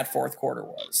that fourth quarter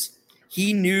was.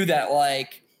 He knew that,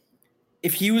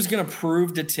 if he was going to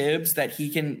prove to Tibbs that he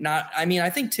can not – I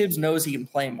think Tibbs knows he can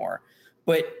play more.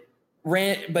 But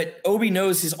Obi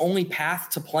knows his only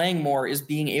path to playing more is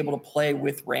being able to play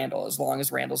with Randall as long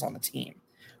as Randall's on the team.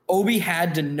 Obi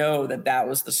had to know that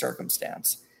was the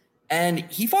circumstance. And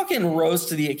he fucking rose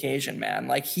to the occasion,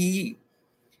 man. It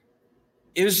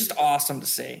was just awesome to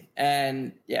see.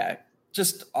 And yeah,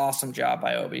 just awesome job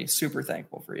by Obi. Super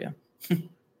thankful for you.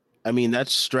 That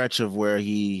stretch of where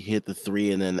he hit the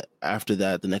three, and then after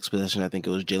that, the next possession, I think it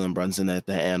was Jalen Brunson at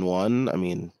the and one.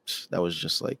 That was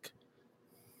just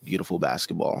beautiful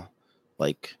basketball.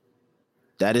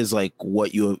 That is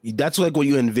what you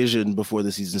envisioned before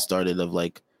the season started of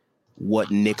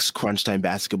what Knicks crunch time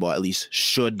basketball at least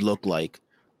should look like.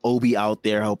 Obi out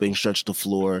there helping stretch the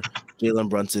floor, Jalen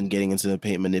Brunson getting into the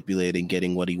paint, manipulating,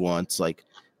 getting what he wants.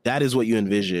 That is what you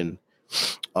envision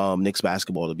Knicks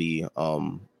basketball to be,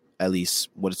 at least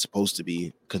what it's supposed to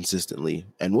be consistently.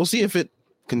 And we'll see if it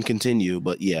can continue,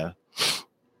 but yeah.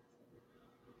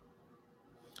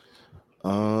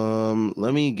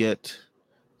 Let me get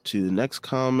to the next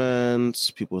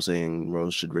comments. People saying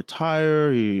Rose should retire.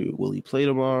 Will he play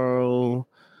tomorrow?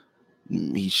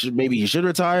 He should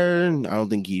retire. I don't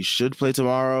think he should play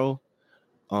tomorrow.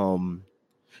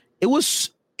 It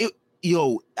was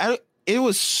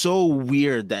so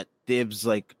weird that Tibbs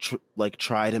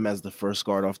tried him as the first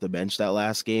guard off the bench that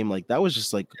last game. That was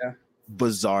just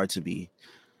bizarre to me.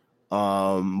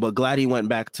 But glad he went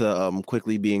back to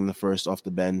quickly being the first off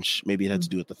the bench. Maybe it had to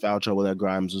do with the foul trouble that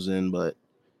Grimes was in, but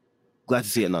glad to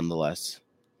see it nonetheless.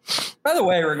 By the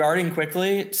way, regarding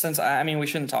quickly, since we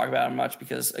shouldn't talk about him much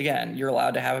because, again, you're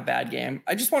allowed to have a bad game.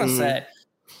 I just want to say,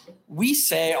 we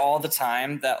say all the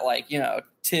time that,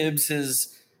 Tibbs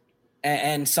is,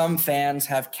 and some fans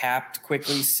have capped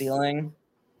Quickly's ceiling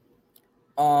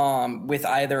with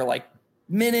either,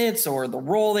 minutes or the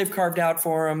role they've carved out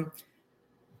for him.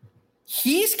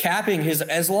 He's capping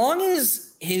as long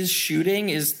as his shooting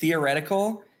is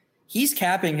theoretical, he's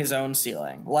capping his own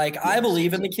ceiling. Yes. I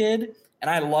believe in the kid, and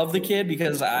I love the kid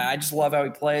because I just love how he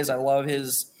plays. I love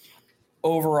his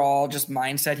overall just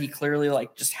mindset. He clearly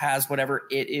just has whatever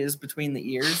it is between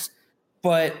the ears.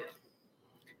 But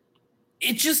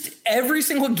it just every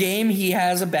single game he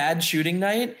has a bad shooting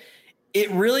night,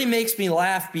 it really makes me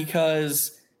laugh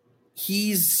because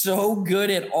he's so good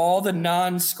at all the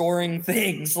non-scoring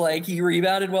things. He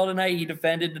rebounded well tonight. He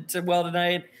defended well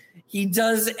tonight. He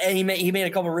made a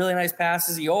couple of really nice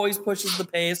passes. He always pushes the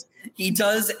pace. He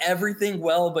does everything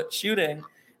well but shooting.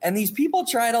 And these people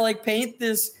try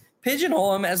to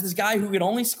pigeonhole him as this guy who can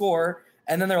only score.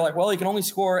 And then they're like, well, he can only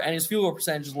score and his field goal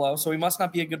percentage is low, so he must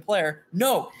not be a good player.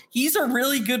 No, he's a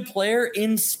really good player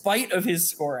in spite of his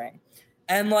scoring.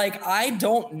 And I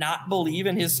don't not believe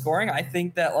in his scoring. I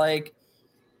think that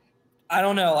I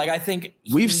don't know. I think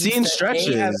we've seen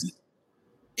stretches.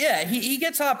 He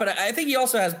gets hot, but I think he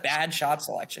also has bad shot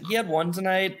selection. He had one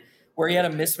tonight where he had a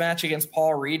mismatch against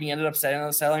Paul Reed. And he ended up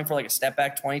settling for a step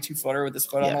back 22-footer with his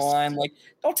foot on the line.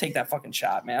 Don't take that fucking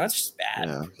shot, man. That's just bad.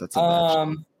 Yeah, that's a bad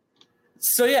shot.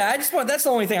 So yeah, that's the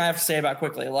only thing I have to say about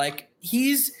Quickly.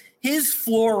 His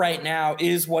floor right now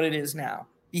is what it is now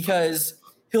because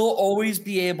he'll always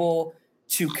be able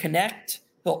to connect.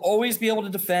 He'll always be able to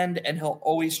defend, and he'll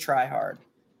always try hard.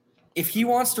 If he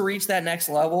wants to reach that next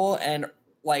level and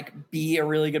like be a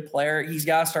really good player, he's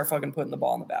got to start fucking putting the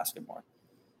ball in the basket more.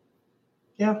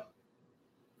 Yeah.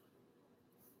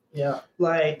 Yeah.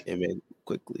 Like, Hey, man,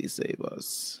 quickly save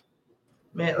us.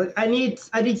 man, like I need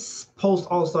post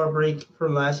All-Star break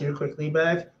from last year quickly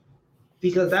back,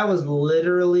 because that was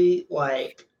literally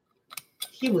like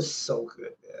he was so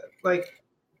good, man. Like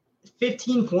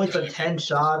 15 points on 10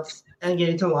 shots and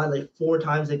getting to the line like 4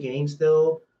 times a game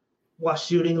still, while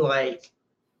shooting like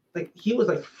he was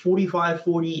like 45,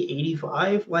 40,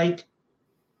 85. Like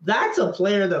that's a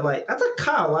player that like that's a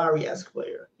Kyle Lowry-esque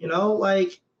player, you know?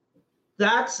 Like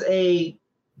that's a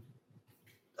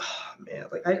man,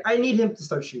 like I need him to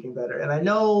start shooting better. And I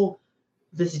know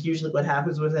this is usually what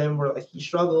happens with him, where like he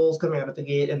struggles coming out of the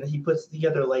gate and then he puts it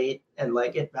together late and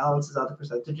like it balances out the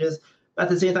percentages. But at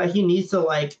the same time, he needs to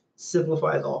like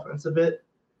simplify his offense a bit.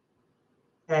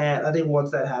 And I think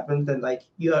once that happens, then like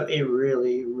you have a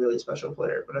really, really special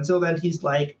player. But until then, he's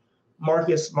like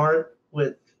Marcus Smart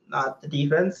with not the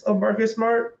defense of Marcus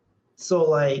Smart. So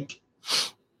like,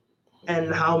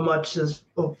 and how much is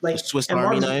like Swiss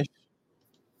Army knife?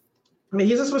 I mean,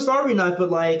 he's a Swiss Army knife,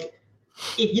 but like,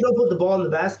 if you don't put the ball in the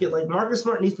basket, like Marcus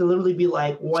Smart needs to literally be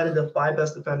like one of the 5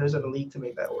 best defenders in the league to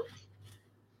make that work.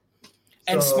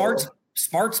 And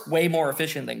Smart's way more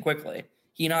efficient than Quickly.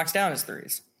 He knocks down his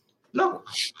threes. No,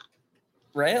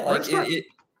 right? Like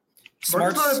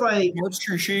Smart's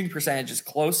true shooting percentage is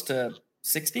close to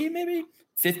 60, maybe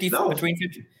 50, no.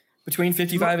 between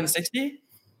 55 and 60.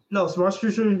 No, Smart's true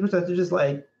shooting percentage is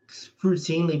like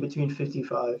routinely between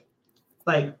 55,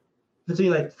 like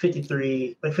between like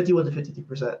 53, like 51 to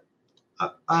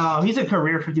 53%. He's a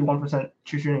career 51%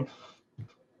 true shooting.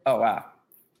 Oh wow!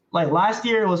 Like last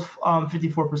year it was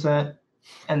 54%,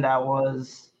 and that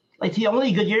was like the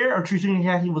only good year of true shooting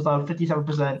he was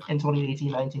 57% in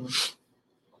 2018-19.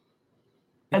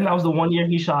 And that was the one year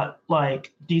he shot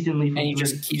like decently from and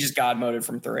three. He just god moded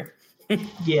from 3.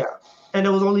 Yeah, and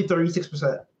it was only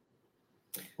 36%.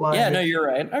 Like, yeah, no, you're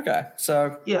right. Okay,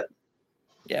 so yeah.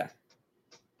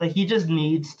 Like he just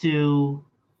needs to.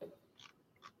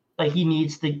 Like he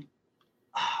needs to.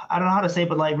 I don't know how to say,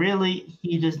 but like really,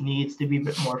 he just needs to be a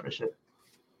bit more efficient.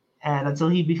 And until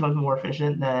he becomes more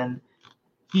efficient, then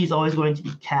he's always going to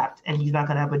be capped, and he's not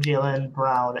going to have a Jaylen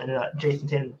Brown and a Jason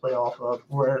Tatum to play off of,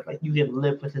 where like you can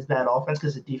live with his bad offense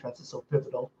because his defense is so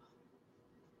pivotal.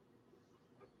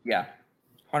 Yeah,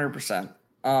 100%.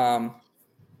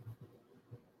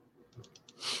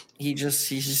 He's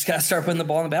just got to start putting the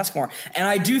ball in the basket more. And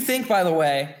I do think, by the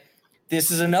way, this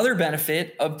is another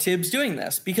benefit of Tibbs doing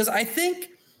this, because I think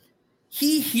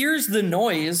he hears the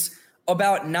noise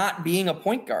about not being a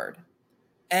point guard.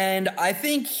 And I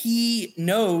think he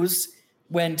knows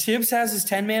when Tibbs has his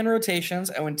 10-man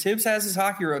rotations and when Tibbs has his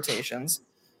hockey rotations,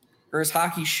 or his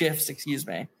hockey shifts, excuse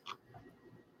me,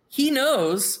 he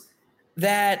knows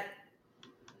that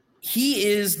he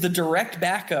is the direct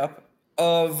backup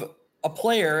of a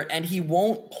player and he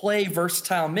won't play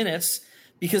versatile minutes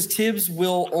because Tibbs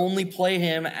will only play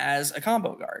him as a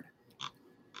combo guard.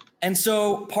 And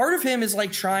so part of him is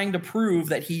like trying to prove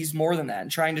that he's more than that and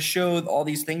trying to show all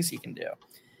these things he can do.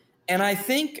 And I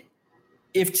think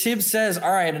if Tibbs says,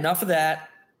 all right, enough of that,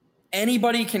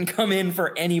 anybody can come in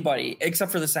for anybody,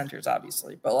 except for the centers,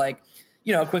 obviously. But like,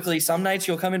 you know, quickly, some nights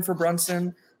you'll come in for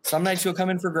Brunson, some nights you'll come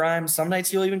in for Grimes, some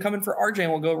nights you'll even come in for RJ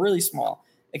and we'll go really small,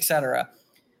 etc.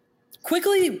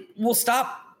 Quickly, we'll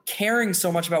stop caring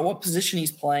so much about what position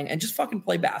he's playing and just fucking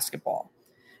play basketball.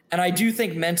 And I do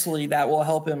think mentally that will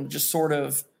help him just sort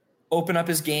of open up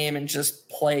his game and just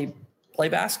play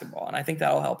basketball. And I think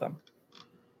that'll help him.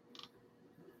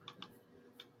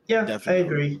 Yeah, Definitely. I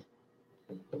agree.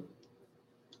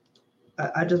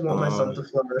 I just want my son to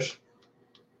flourish.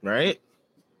 Right?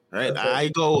 I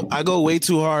go way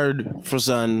too hard for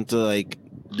son to like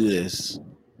do this.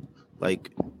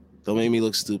 Like, don't make me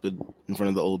look stupid in front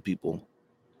of the old people.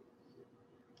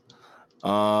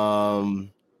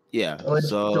 Yeah.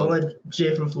 Don't let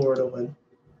Jay from Florida win.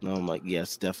 No, I'm like,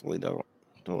 yes, definitely don't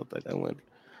let that guy win.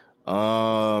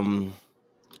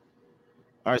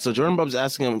 All right, so Jordan Bub's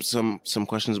asking him some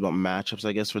questions about matchups,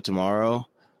 I guess, for tomorrow.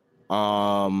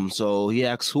 So he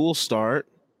asks who will start,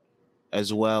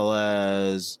 as well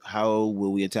as how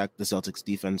will we attack the Celtics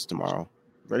defense tomorrow.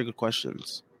 Very good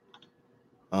questions.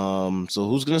 So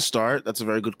who's gonna start? That's a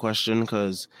very good question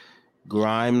because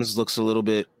Grimes looks a little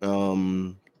bit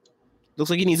looks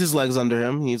like he needs his legs under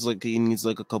him. He needs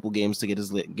like a couple games to get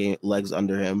his legs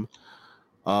under him.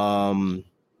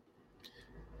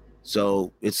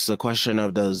 So it's a question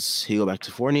of, does he go back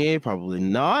to Fournier? Probably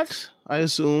not, I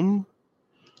assume.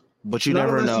 But you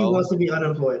never know. Unless he wants to be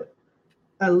unemployed.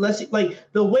 unless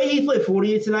the way he played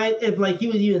 48 tonight, if he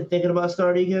was even thinking about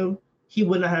starting him, he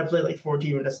wouldn't have had to play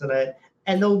 14 minutes tonight.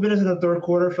 And those minutes in the third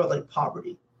quarter felt like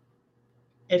poverty.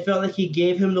 It felt like he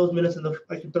gave him those minutes in the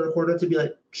third quarter to be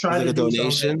trying to do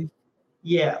donation. Something.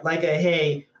 Yeah,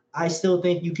 hey, I still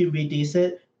think you can be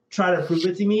decent. Try to prove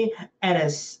it to me. And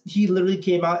as he literally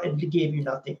came out and gave you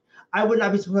nothing. I would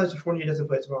not be surprised if Fournier doesn't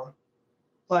play tomorrow.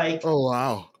 Oh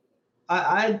wow.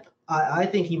 I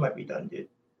think he might be done, dude.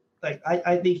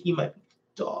 I think he might be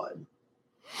done.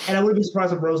 And I wouldn't be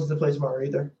surprised if Rose doesn't play tomorrow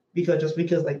either. Because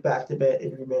back to bed,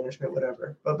 injury management,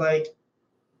 whatever. But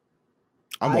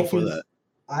I'm all for that.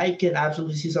 I can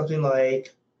absolutely see something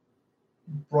like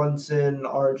Brunson,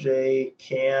 RJ,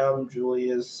 Cam,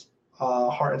 Julius,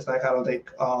 Hartenstein. I don't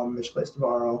think Mitch plays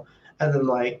tomorrow. And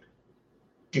then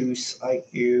Deuce,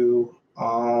 IQ,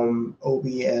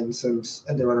 Obi, and Sims,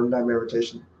 and they run a 9-man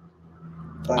rotation.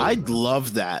 I'd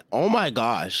love that. Oh my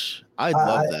gosh. I'd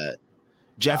love that.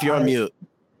 Jeff, you're on mute.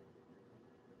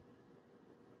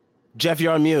 Jeff,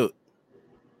 you're on mute.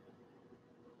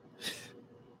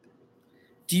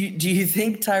 Do you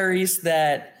think, Tyrese,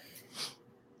 that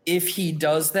if he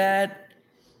does that,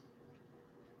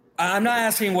 I'm not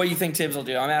asking what you think Tibbs will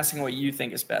do. I'm asking what you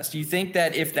think is best. Do you think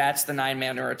that if that's the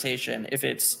 9-man rotation, if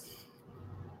it's,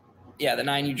 the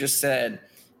 9 you just said,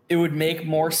 it would make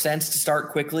more sense to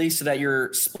start quickly so that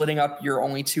you're splitting up your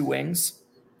only 2 wings?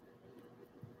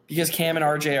 Because Cam and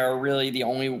RJ are really the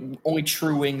only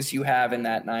true wings you have in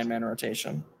that 9-man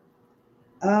rotation.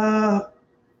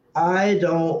 I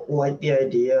don't like the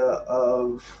idea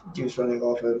of Deuce running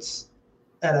offense.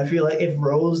 And I feel if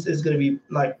Rose is going to be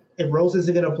if Rose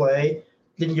isn't going to play,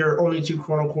 then your only 2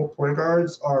 quote unquote point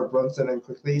guards are Brunson and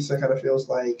Quickly. So it kind of feels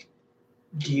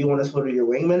do you want to split up your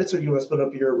wing minutes or do you want to split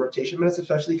up your rotation minutes,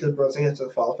 especially because Brunson gets in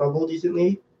foul trouble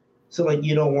decently? So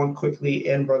you don't want Quickly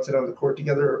and Brunson on the court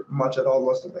together much at all,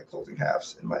 unless they're closing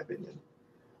halves, in my opinion.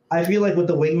 I feel with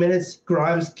the wing minutes,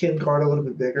 Grimes can guard a little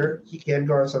bit bigger. He can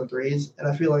guard some threes. And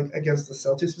I feel against the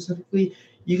Celtics specifically,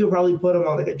 you could probably put him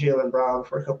on a Jaylen Brown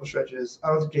for a couple stretches. I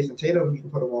don't think Jason Tatum, you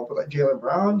can put him on, but Jaylen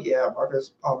Brown, yeah.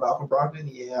 Malcolm Brogdon,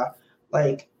 yeah.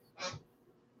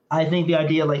 I think the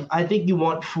idea, I think you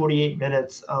want 48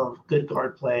 minutes of good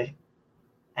guard play.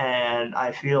 And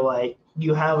I feel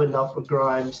you have enough with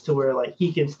Grimes to where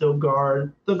he can still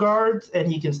guard the guards and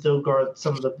he can still guard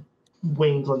some of the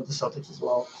wings on the Celtics as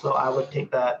well. So I would take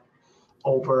that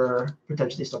over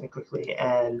potentially starting quickly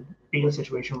and being in a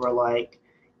situation where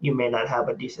you may not have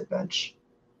a decent bench.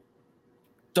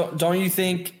 Don't you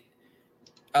think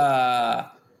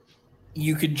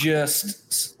you could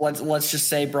just let's just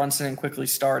say Brunson and Quickly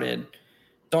started?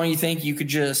 Don't you think you could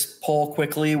just pull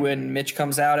Quickly when Mitch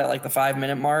comes out at the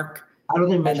 5-minute mark? I don't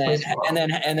think Mitch plays and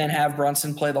then have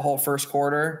Brunson play the whole first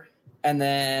quarter and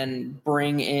then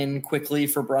bring in Quickly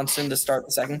for Brunson to start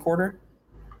the second quarter?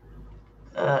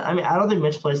 I don't think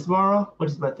Mitch plays tomorrow,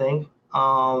 which is my thing.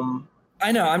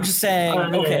 I know. I'm just saying.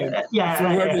 Okay.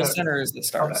 Whoever the center is that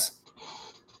starts.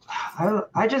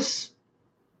 Okay.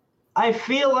 I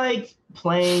feel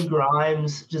playing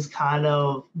Grimes just kind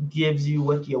of gives you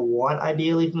what you want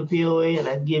ideally from the POA, and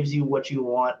that gives you what you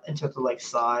want in terms of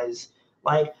size.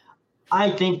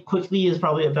 I think Quickly is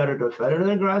probably a better defender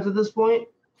than Grimes at this point,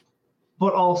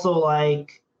 but also then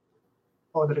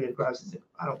again, Grimes is.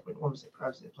 I don't want to say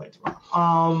Grimes didn't play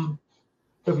tomorrow.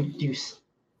 It'll be Deuce.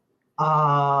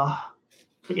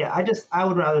 But yeah, I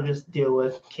would rather just deal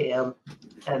with Cam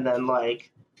and then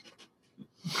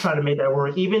try to make that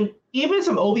work. Even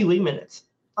some Obi wing minutes.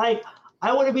 I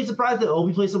wouldn't be surprised that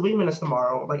Obi plays some wing minutes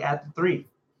tomorrow, at the 3,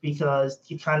 because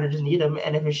you kind of just need him.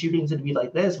 And if his shooting's going to be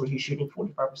like this, where he's shooting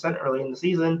 45% early in the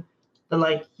season,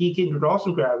 then he can draw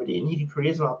some gravity and he can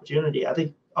create some opportunity. I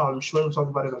think Schwinn was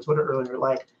talking about it on Twitter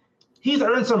earlier. He's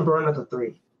earned some burn at the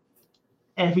 3,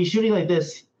 and if he's shooting like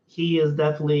this, he is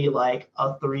definitely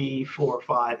a 3, 4,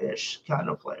 5-ish kind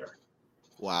of player.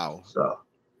 Wow. So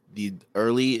the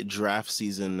early draft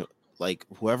season,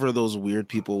 whoever those weird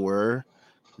people were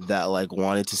that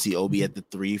wanted to see Obi at the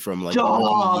 3 from rookie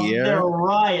year, they're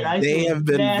right. They have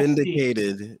been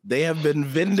vindicated. They have been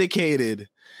vindicated.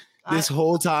 This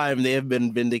whole time they have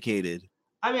been vindicated.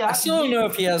 I still don't know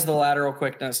if he has the lateral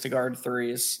quickness to guard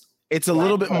 3s. It's a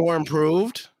little bit more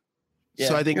improved. Yeah,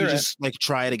 so I think you right. just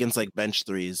try it against bench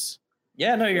 3s.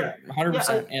 Yeah, no, you're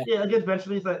 100%. Yeah, against bench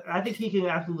 3s, I think he can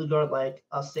absolutely guard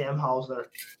a Sam Hauser.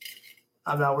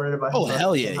 I'm not worried about him. Oh,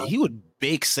 hell yeah. He would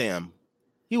bake Sam.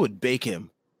 He would bake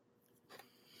him.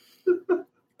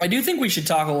 I do think we should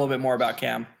talk a little bit more about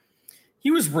Cam.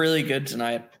 He was really good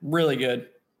tonight. Really good.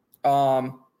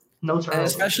 No turnover. And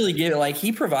especially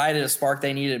he provided a spark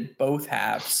they needed both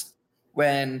halves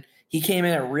when He came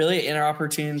in at really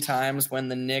inopportune times when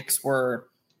the Knicks were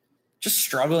just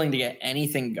struggling to get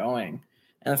anything going.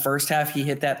 In the first half, he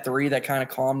hit that three that kind of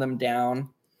calmed them down. In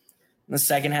the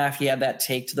second half, he had that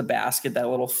take to the basket, that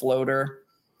little floater.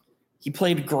 He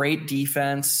played great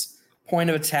defense, point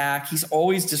of attack. He's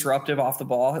always disruptive off the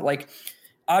ball. Like,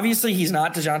 obviously, he's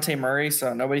not DeJounte Murray,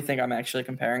 so nobody think I'm actually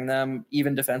comparing them,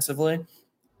 even defensively.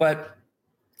 But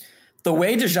the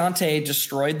way DeJounte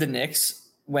destroyed the Knicks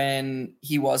when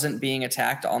he wasn't being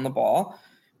attacked on the ball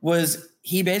was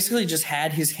he basically just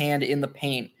had his hand in the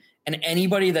paint, and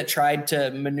anybody that tried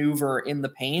to maneuver in the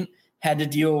paint had to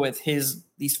deal with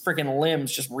these freaking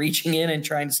limbs just reaching in and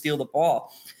trying to steal the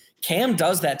ball. Cam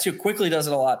does that too. Quickly does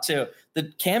it a lot too.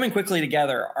 The Cam and Quickly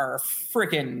together are a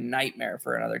freaking nightmare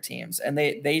for another teams, and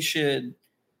they should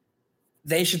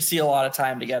see a lot of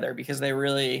time together because they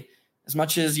really, as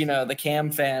much as the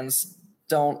Cam fans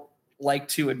don't like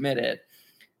to admit it,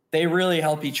 they really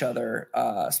help each other,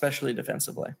 especially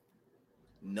defensively.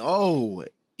 No,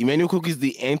 Emmanuel Quickly's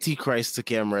the antichrist to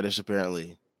Cam Reddish,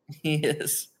 apparently. He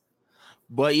is.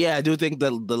 But yeah, I do think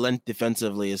that the length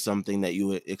defensively is something that you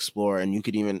would explore, and you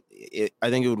could even. I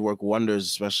think it would work wonders,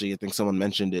 especially I think someone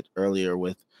mentioned it earlier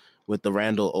with the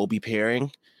Randall Obi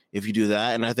pairing. If you do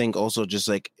that, and I think also just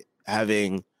like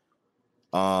having,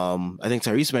 I think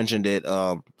Tyrese mentioned it.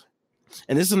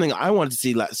 And this is something I wanted to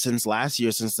see since last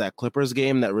year, since that Clippers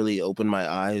game that really opened my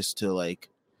eyes to like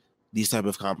these type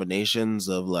of combinations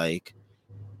of like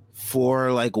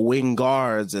 4 like wing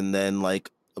guards and then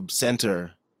like a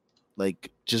center.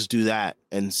 Like just do that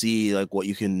and see like what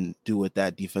you can do with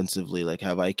that defensively. Like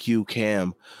have IQ,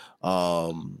 Cam,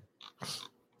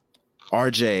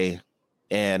 RJ,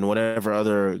 and whatever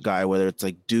other guy, whether it's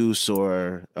like Deuce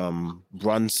or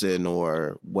Brunson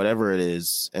or whatever it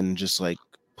is, and just like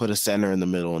put a center in the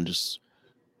middle and just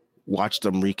watch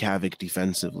them wreak havoc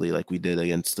defensively like we did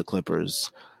against the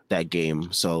Clippers that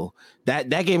game. So that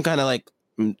game kind of like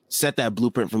set that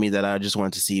blueprint for me that I just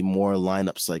wanted to see more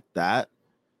lineups like that.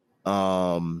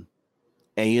 And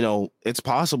it's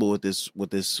possible with this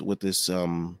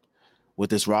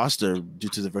roster due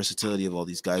to the versatility of all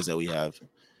these guys that we have.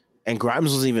 And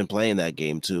Grimes wasn't even playing that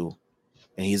game too,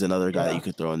 and he's another guy that you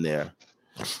could throw in there.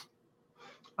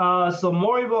 So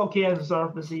Maury Volcan to start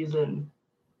off the season,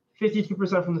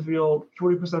 52% from the field,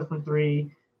 40% from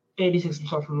three,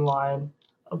 86% from the line.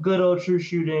 A good old true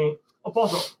shooting.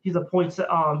 Also, he's a plus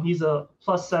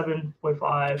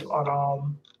 7.5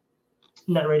 on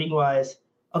net rating wise.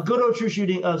 A good old true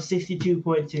shooting of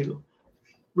 62.2.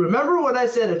 Remember when I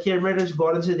said if Cam Reddish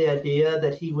bought into the idea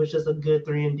that he was just a good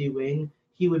 3-and-D wing,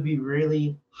 he would be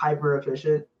really hyper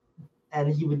efficient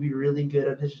and he would be really good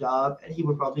at his job and he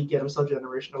would probably get himself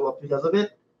generational wealth because of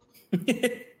it?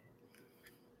 I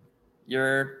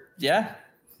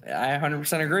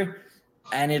 100% agree.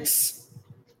 And it's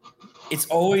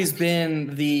always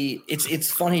been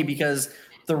it's funny because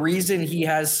the reason he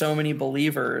has so many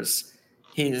believers,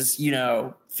 his,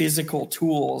 physical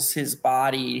tools, his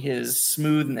body, his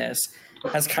smoothness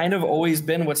has kind of always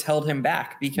been what's held him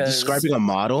back because describing a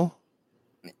model.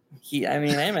 Hey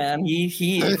man, if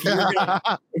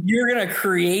you're gonna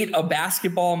create a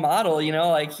basketball model,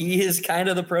 like he is kind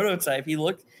of the prototype.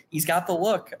 He's got the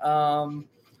look.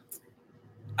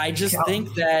 I just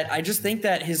think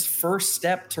that his first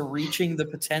step to reaching the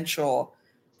potential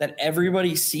that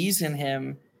everybody sees in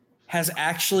him has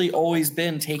actually always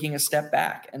been taking a step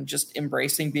back and just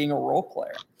embracing being a role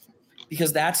player,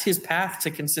 because that's his path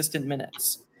to consistent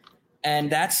minutes.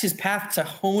 And that's his path to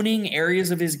honing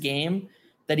areas of his game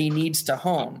that he needs to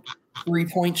hone.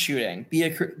 3-point shooting, be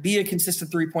a consistent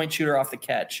 3-point shooter off the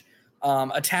catch,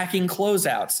 attacking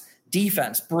closeouts,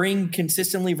 defense, bring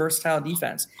consistently versatile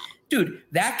defense. Dude,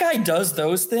 that guy does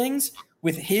those things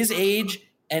with his age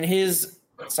and his,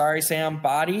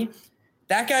 body.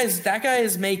 That guy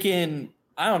is making,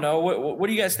 I don't know, what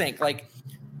do you guys think? Like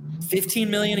 $15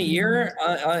 million a year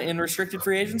in restricted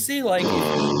free agency? Like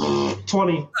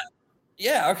 20.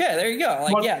 Yeah, okay, there you go.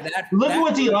 Like, look at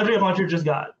what DeAndre Hunter just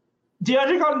got.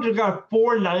 DeAndre Hunter got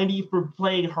 $490 for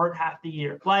playing hurt half the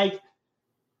year. Like,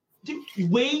 dude,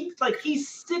 Wade, like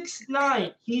he's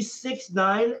 6'9". He's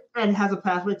 6'9" and has a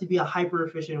pathway to be a hyper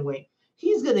efficient wing.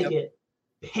 He's gonna get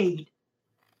paid,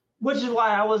 which is why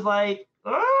I was like,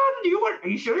 are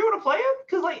you sure you want to play him?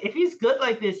 Because like if he's good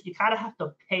like this, you kind of have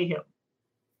to pay him.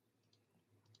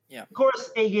 Yeah. Of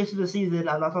course, 8 games of the season.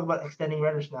 I'm not talking about extending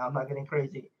Reddish now. I'm not getting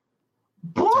crazy.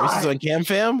 But Tyrese is on Cam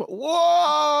Fam.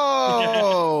 Whoa.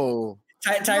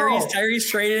 Tyrese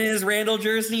traded his Randall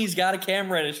jersey. He's got a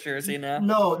Cam Reddish jersey now.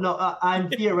 No, I'm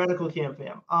theoretical Cam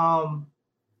Fam.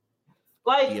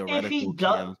 Like theoretical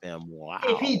Cam fam. Wow.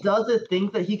 if he does the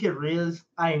things that he can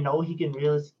I know he can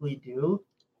realistically do,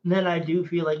 then I do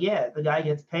feel like, yeah, the guy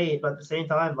gets paid. But at the same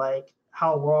time, like,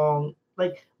 how long?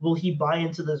 Like, will he buy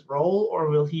into this role, or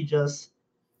will he just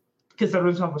consider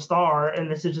himself a star? And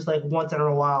this is just like once in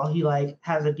a while he like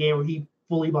has a game where he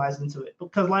fully buys into it.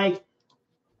 Because like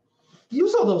you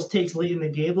saw those takes late in the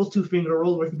game, those 2-finger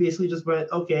rolls where he basically just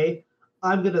went, okay,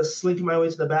 I'm gonna slink my way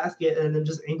to the basket and then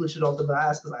just English it off the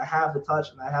glass because I have the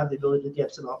touch and I have the ability to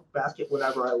get to the basket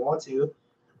whenever I want to.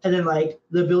 And then like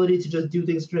the ability to just do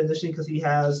things in transition because he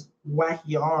has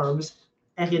wacky arms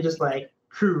and can just like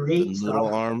create the little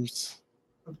stuff. arms.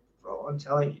 Bro, I'm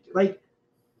telling you, like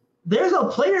there's a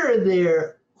player in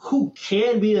there who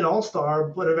can be an all-star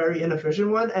but a very inefficient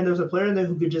one, and there's a player in there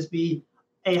who could just be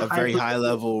a very high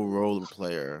level role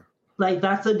player. Like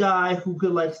that's a guy who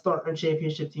could like start on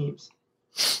championship teams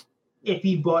if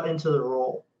he bought into the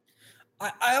role.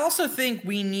 I also think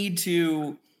we need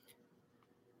to,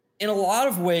 in a lot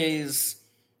of ways,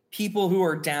 people who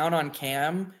are down on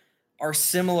Cam are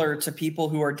similar to people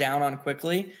who are down on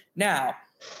Quickly. Now,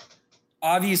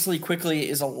 obviously, Quickly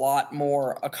is a lot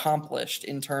more accomplished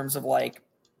in terms of like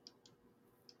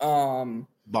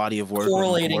body of work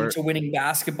correlating to winning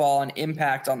basketball and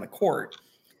impact on the court.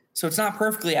 So it's not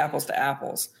perfectly apples to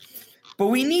apples. But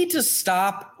we need to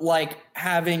stop like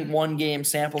having one game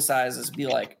sample sizes be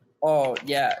like, oh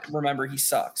yeah, remember he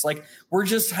sucks. Like we're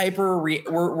just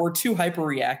we're too hyper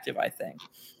reactive, I think.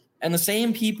 And the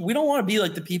same people, we don't want to be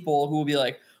like the people who will be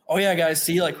like, oh yeah, guys,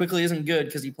 see, like Quickly isn't good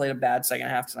because he played a bad second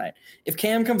half tonight. If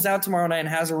Cam comes out tomorrow night and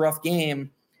has a rough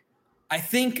game, I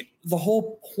think the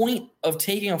whole point of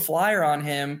taking a flyer on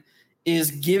him is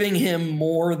giving him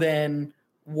more than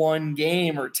one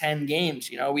game or 10 games.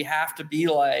 You know, we have to be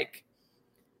like,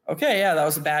 okay, yeah, that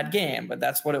was a bad game, but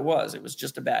that's what it was. It was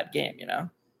just a bad game, you know?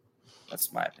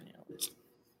 That's my opinion, at least.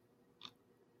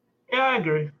 Yeah, I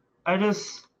agree.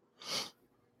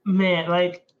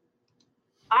 Like,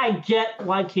 I get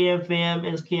why Cam fam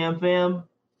is Cam fam.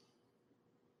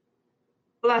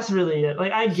 But that's really it.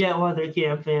 Like, I get why they're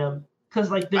Cam fam.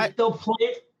 Because, like, the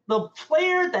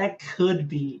player that could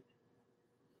be,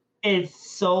 it's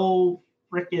so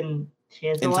freaking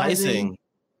tantalizing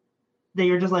that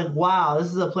you're just like, wow,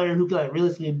 this is a player who could like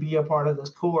realistically be a part of this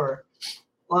core.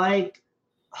 Like,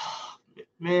 oh,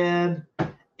 man,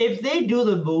 if they do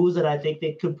the moves that I think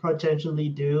they could potentially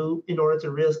do in order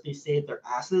to realistically save their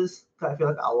asses, because I feel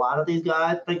like a lot of these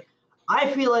guys, like,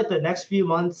 I feel like the next few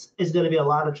months is going to be a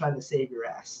lot of trying to save your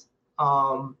ass.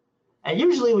 And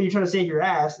usually when you're trying to save your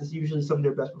ass, it's usually some of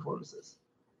their best performances.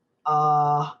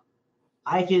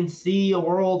 I can see a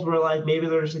world where like maybe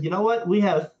they're just like, you know what? We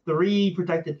have 3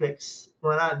 protected picks.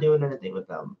 We're not doing anything with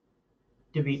them.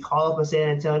 Do we call up a San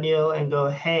Antonio and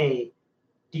go, hey,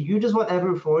 do you just want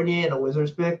Evan Fournier and a Wizards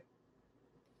pick?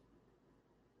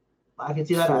 I can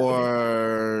see that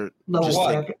for happening. Just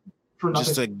what? like, for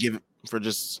just to give for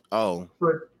just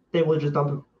they will just dump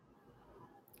him.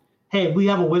 Hey, we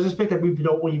have a Wizards pick that we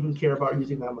don't even care about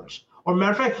using that much. Or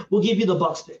matter of fact, we'll give you the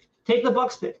Bucks pick. Take the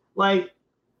Bucks pick. Like,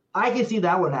 I can see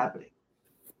that one happening.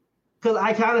 Because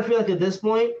I kind of feel like at this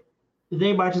point,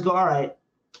 they might just go, all right,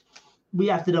 we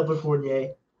have to double Fournier.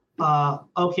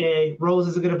 Okay, Rose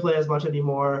isn't going to play as much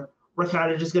anymore. We're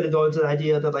kind of just going to go into the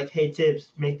idea that, like, hey,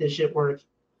 Tibbs, make this shit work.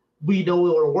 We know it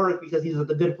will work because these are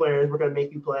the good players. We're going to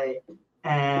make you play.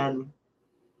 And,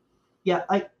 yeah,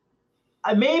 like,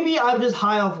 maybe I'm just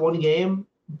high off one game,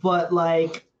 but,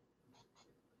 like,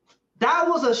 that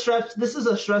was a stretch. This is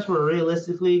a stretch where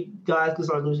realistically guys could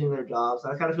start losing their jobs.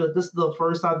 I kind of feel like this is the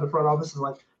first time the front office has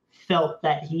like felt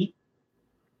that heat.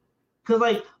 Because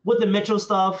like with the Mitchell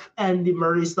stuff and the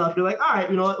Murray stuff, you're like, all right,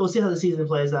 you know what? We'll see how the season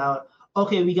plays out.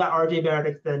 Okay, we got RJ Barrett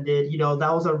extended. You know,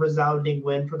 that was a resounding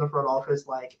win for the front office,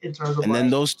 like in terms of. And then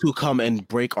those two come and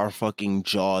break our fucking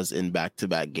jaws in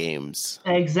back-to-back games.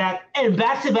 Exact. And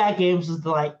back-to-back games is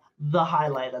the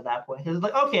highlight at that point. Because it's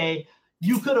like, okay,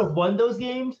 you could have won those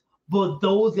games. But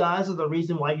those guys are the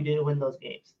reason why you didn't win those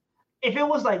games. If it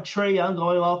was like Trae Young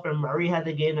going off and Murray had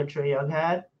the game that Trae Young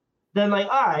had, then like,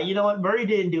 all right, you know what? Murray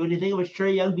didn't do anything. It was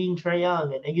Trae Young being Trae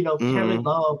Young. And you know, Kevin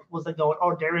Love was like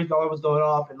Darius Garland was going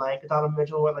off. And like Donovan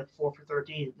Mitchell went like 4 for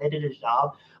 13. They did his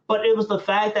job. But it was the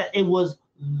fact that it was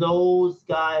those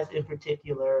guys in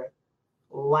particular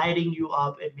lighting you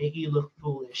up and making you look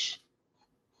foolish.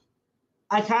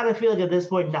 I kind of feel like at this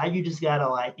point, now you just got to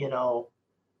like, you know,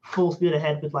 full speed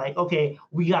ahead with like, okay,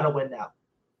 we got to win now.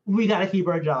 We got to keep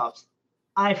our jobs.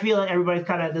 I feel like everybody's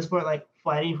kind of at this point like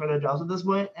fighting for their jobs at this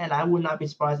point, and I would not be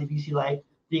surprised if you see like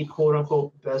the quote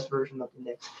unquote best version of the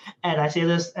Knicks. And I say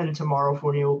this, and tomorrow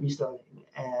Fournier will be starting again.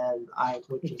 and I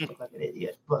would just look like an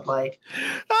idiot. But like,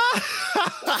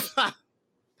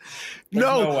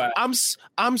 no way.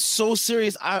 I'm so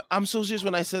serious. I'm so serious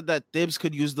when I said that Thibs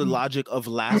could use the logic of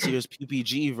last year's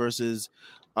PPG versus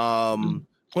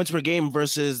points per game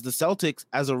versus the Celtics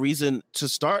as a reason to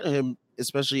start him,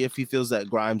 especially if he feels that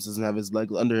Grimes doesn't have his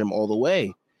leg under him all the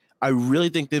way. I really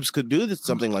think Thibs could do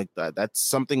something like that. That's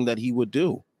something that he would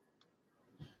do.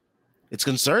 It's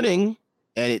concerning,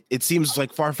 and it seems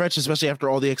like far-fetched, especially after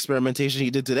all the experimentation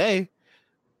he did today.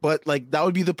 But like that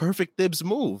would be the perfect Thibs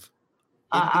move.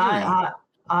 I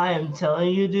am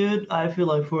telling you, dude, I feel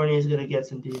like Fournier is going to get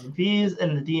some DNPs,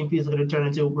 and the DNPs are going to turn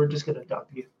into, we're just going to dump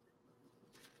you.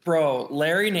 Bro,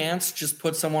 Larry Nance just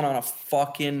put someone on a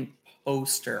fucking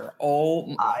poster.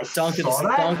 Oh, dunk of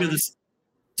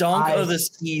the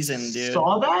season, dude.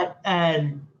 Saw that,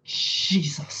 and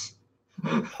Jesus.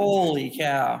 Holy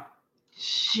cow.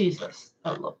 Jesus.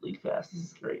 I love League Pass. This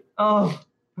is great. Oh.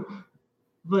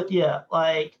 But yeah,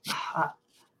 like,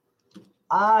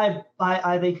 I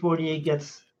think Fournier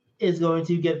is going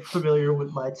to get familiar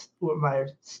with my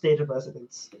state of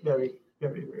residence very,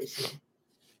 very, very soon.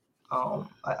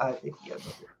 I think he ends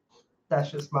up here.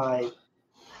 That's my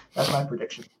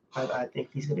prediction. I think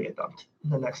he's going to get dumped in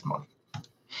the next month.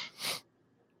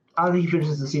 I don't think he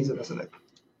finishes the season as a Knick.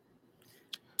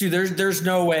 Dude, there's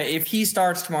no way. If he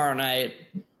starts tomorrow night,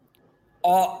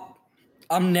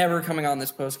 I'm never coming on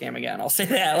this post game again. I'll say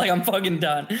that. Like, I'm fucking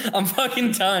done. I'm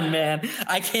fucking done, man.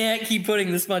 I can't keep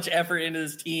putting this much effort into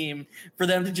this team for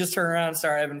them to just turn around and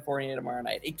start Evan Fournier tomorrow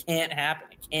night. It can't happen.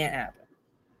 It can't happen.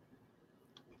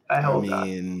 I hope not.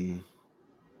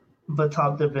 But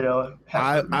Tom DeVito.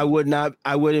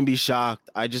 I wouldn't be shocked.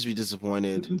 I'd just be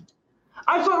disappointed.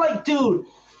 I felt like, dude,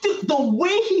 the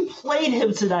way he played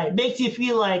him tonight makes you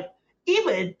feel like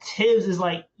even Tibbs is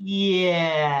like,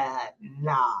 yeah,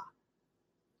 nah.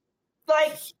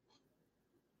 Like,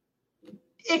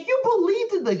 if you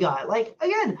believed in the guy, like,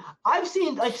 again, I've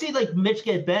seen like Mitch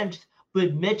get benched,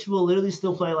 but Mitch will literally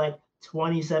still play like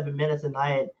 27 minutes a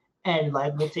night and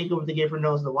like will take over the game for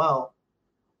Nose Noel.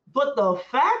 But the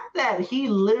fact that he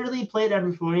literally played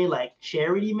every 40 like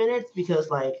charity minutes because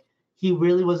like he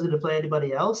really wasn't going to play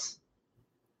anybody else,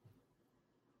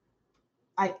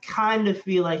 I kind of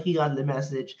feel like he got the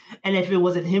message. And if it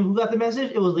wasn't him who got the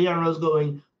message, it was Leon Rose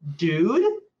going,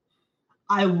 dude,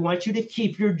 I want you to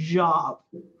keep your job.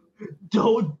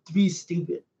 Don't be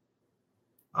stupid.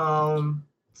 So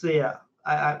yeah,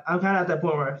 I'm kind of at that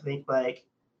point where I think like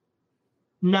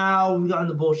now we've gotten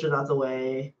the bullshit out the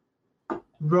way.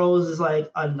 Rose is like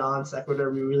a non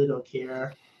sequitur. We really don't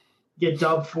care. Get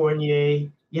dubbed Fournier.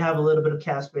 You have a little bit of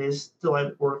cap space to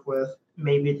like work with,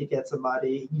 maybe to get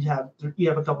somebody. You have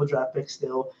a couple draft picks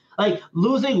still. Like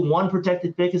losing one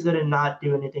protected pick is gonna not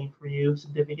do anything for you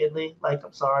significantly. Like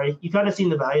I'm sorry, you kind of seen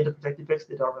the value of the protected picks.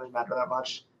 They don't really matter that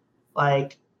much.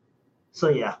 Like, so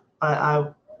yeah,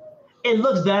 it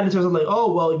looks bad in terms of like,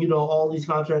 oh well, you know, all these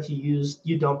contracts you used,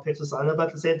 you don't pick to sign up. But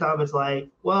at the same time, it's like,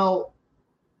 well,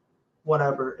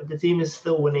 whatever. If the team is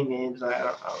still winning games, I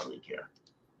don't really care.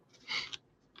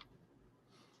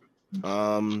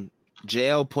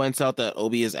 JL points out that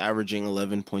Obi is averaging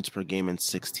 11 points per game and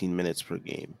 16 minutes per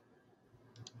game.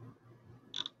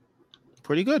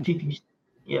 Pretty good.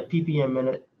 PPM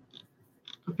minute.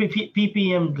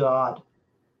 PPM God.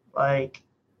 Like,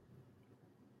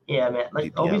 yeah, man.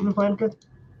 Like, PPM. Obi's been playing good.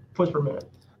 Points per minute.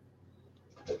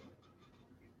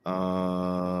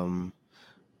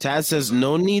 Taz says,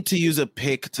 no need to use a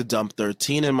pick to dump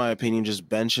 13. In my opinion, just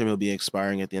bench him. He'll be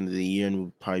expiring at the end of the year and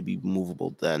will probably be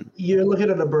movable then. You're looking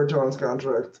at the Bertans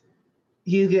contract.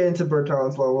 He's getting to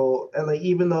Bertans level. And, like,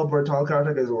 even though Bertans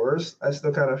contract is worse, I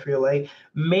still kind of feel like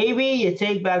maybe you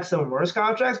take back some worse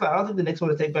contracts, but I don't think the Knicks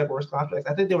want to take back worse contracts.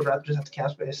 I think they would rather just have to cap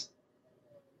space.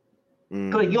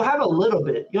 But, like, you'll have a little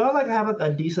bit. You'll have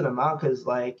a decent amount because,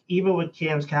 like, even with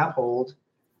Cam's cap hold,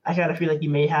 I kind of feel like you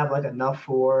may have, like, enough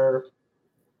for –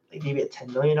 like maybe a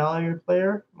 $10 million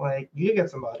player, like you could get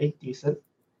somebody decent.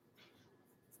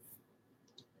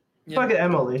 Yeah. Like an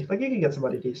Emily, like you can get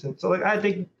somebody decent. So like I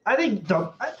think I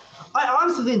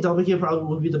honestly think dumping him probably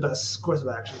would be the best course of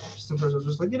action. Just in terms of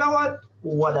just like, you know what,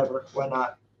 whatever, why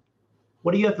not?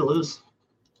 What do you have to lose?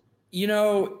 You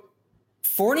know,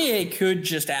 Fournier could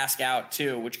just ask out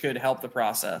too, which could help the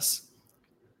process.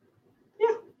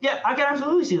 Yeah, I can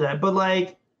absolutely see that. But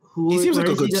like, he seems like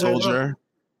a good soldier.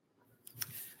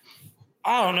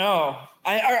 I don't know. All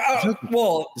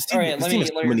right. Let me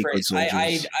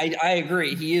rephrase. I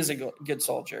agree. He is a good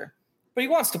soldier, but he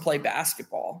wants to play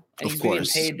basketball, and he's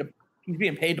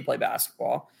being paid to play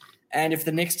basketball. And if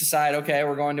the Knicks decide, okay,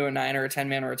 we're going to a 9 or a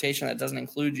 10-man rotation that doesn't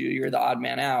include you, you're the odd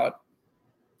man out.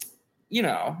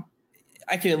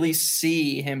 I could at least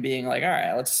see him being like, all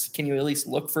right, can you at least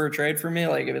look for a trade for me?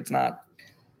 Like if it's not,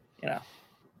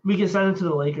 we can send him to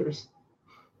the Lakers.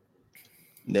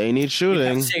 They need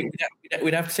shooting.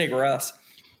 We'd have to take Russ.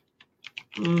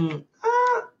 I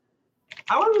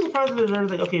wouldn't be surprised if there's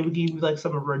like, okay, we give you like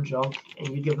some of our junk and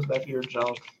you give us back your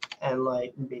junk and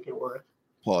like make it work.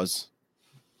 Pause.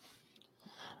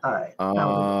 All right.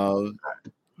 I'll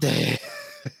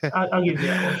give you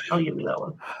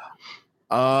that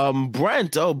one.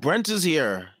 Brent. Oh, Brent is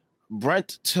here.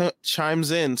 Brent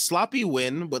chimes in. Sloppy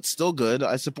win, but still good.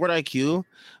 I support IQ,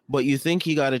 but you think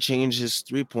he got to change his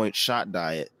 3-point shot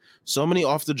diet. So many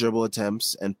off the dribble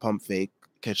attempts and pump fake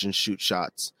catch and shoot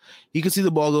shots. He could see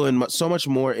the ball go in so much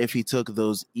more if he took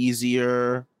those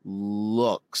easier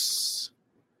looks.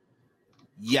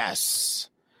 Yes.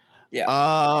 Yeah.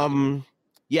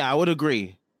 Yeah, I would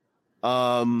agree.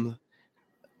 Man,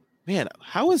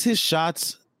 how was his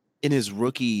shots in his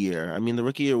rookie year? I mean, the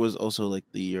rookie year was also like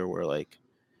the year where like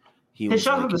his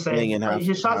shots are the same.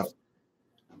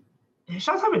 His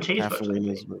shots haven't changed much.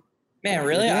 Man,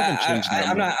 really?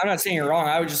 I'm not saying you're wrong.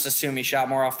 I would just assume he shot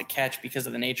more off the catch because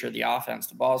of the nature of the offense.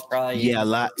 The ball's probably He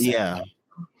definitely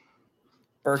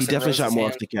shot more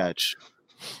off the catch.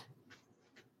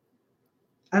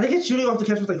 I think his shooting off the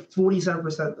catch was like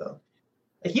 47% though.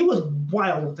 Like he was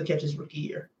wild with the catches rookie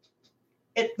year.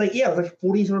 It was like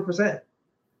 47%.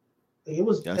 Like it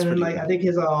was, and then like good. I think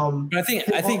his But I think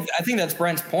that's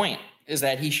Brent's point is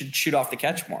that he should shoot off the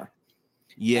catch more.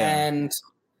 Yeah. And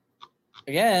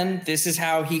again, this is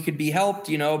how he could be helped,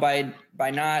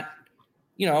 by not,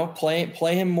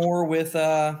 play him more with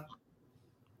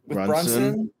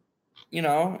Brunson,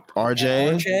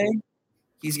 RJ.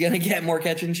 He's gonna get more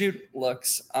catch and shoot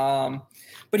looks.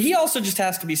 But he also just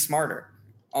has to be smarter.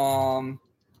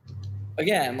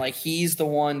 Again, like he's the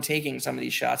one taking some of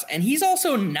these shots, and he's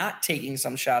also not taking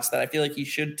some shots that I feel like he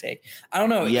should take. I don't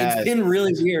know. Yes. It's been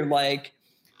really weird. Like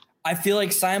I feel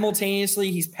like simultaneously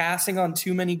he's passing on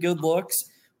too many good looks,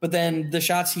 but then the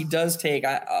shots he does take,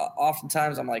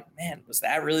 oftentimes I'm like, man, was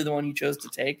that really the one you chose to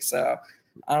take? So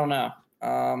I don't know.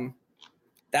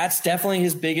 That's definitely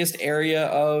his biggest area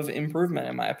of improvement,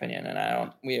 in my opinion.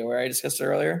 And where I discussed it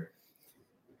earlier,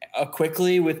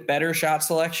 quickly with better shot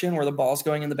selection where the ball's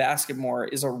going in the basket more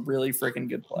is a really freaking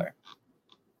good player.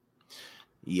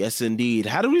 Yes, indeed.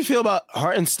 How do we feel about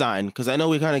Hartenstein? Because I know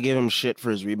we kind of gave him shit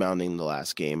for his rebounding in the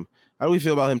last game. How do we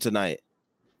feel about him tonight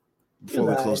before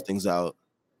we close things out?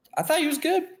 I thought he was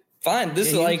good. Fine.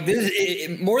 This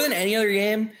is more than any other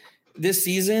game this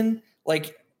season.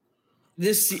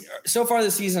 So far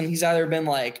this season, he's either been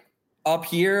like up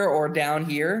here or down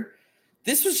here.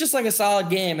 This was just like a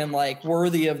solid game and like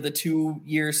worthy of the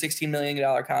 2-year, $16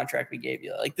 million contract we gave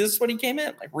you. Like this is what he came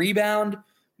in, like rebound,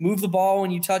 move the ball when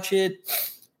you touch it,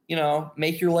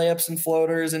 make your layups and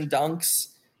floaters and dunks,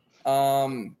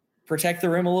 protect the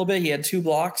rim a little bit. He had 2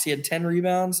 blocks. He had 10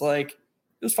 rebounds. Like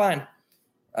it was fine.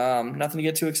 Nothing to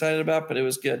get too excited about, but it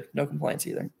was good. No complaints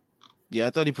either. Yeah, I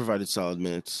thought he provided solid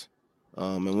minutes.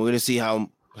 And we're going to see how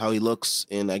he looks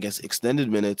in, I guess,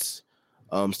 extended minutes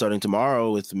starting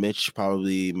tomorrow with Mitch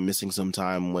probably missing some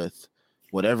time with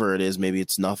whatever it is. Maybe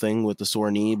it's nothing with the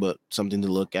sore knee, but something to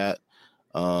look at,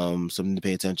 something to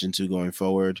pay attention to going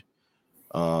forward.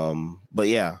 But,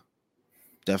 yeah,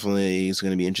 definitely it's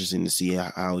going to be interesting to see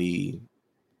how he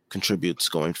contributes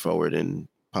going forward in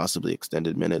possibly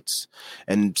extended minutes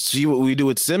and see what we do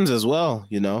with Sims as well.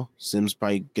 Sims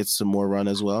probably gets some more run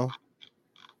as well.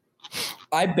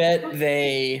 I bet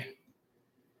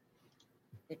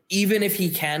even if he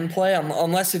can play,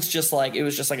 unless it's just like it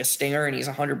was just like a stinger and he's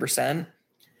 100%,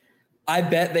 I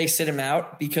bet they sit him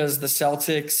out because the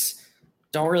Celtics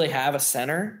don't really have a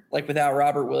center like without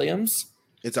Robert Williams.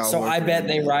 So I bet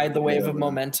they ride the wave of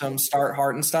momentum, start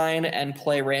Hartenstein and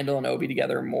play Randall and Obi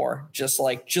together more, just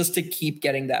to keep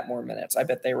getting that more minutes. I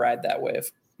bet they ride that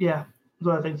wave. Yeah,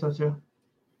 I think so too.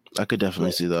 I could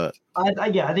definitely see that.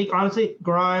 I think honestly,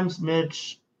 Grimes,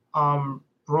 Mitch,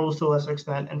 Rose to a lesser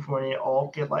extent, and Fournier all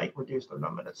could like reduce their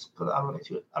minutes because I don't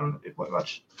think they play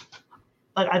much.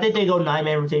 Like I think they go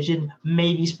 9-man rotation,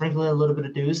 maybe sprinkling a little bit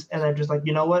of deuce, and they're just like,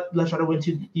 you know what? Let's try to win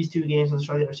these 2 games and let's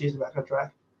try to get our season back on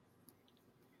track.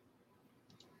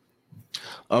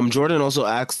 Jordan also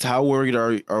asked, how worried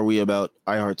are we about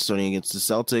iHeart starting against the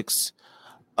Celtics?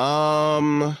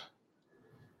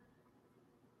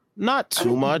 Not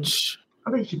too much.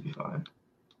 I think he should be fine.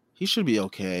 He should be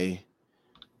okay.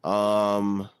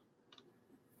 Yeah,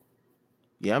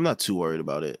 I'm not too worried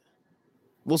about it.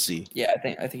 We'll see. Yeah, I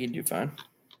think he'd do fine.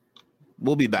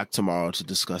 We'll be back tomorrow to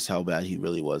discuss how bad he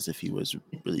really was if he was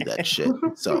really that shit.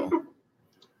 So,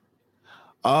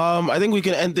 I think we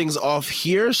can end things off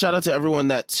here. Shout out to everyone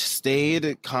that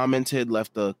stayed, commented,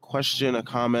 left a question, a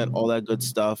comment, all that good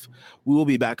stuff. We will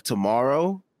be back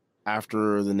tomorrow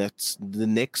after the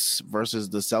Knicks versus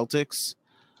the Celtics.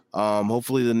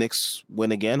 Hopefully the Knicks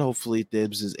win again. Hopefully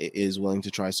Thibs is willing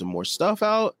to try some more stuff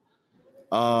out.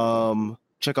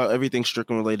 Check out everything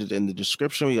Strickland related in the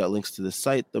description. We got links to the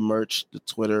site, the merch, the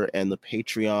Twitter, and the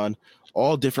Patreon.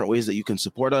 All different ways that you can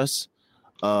support us.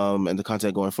 And the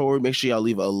content going forward. Make sure y'all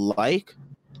leave a like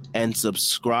and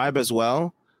subscribe as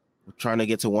well. We're trying to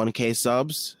get to 1K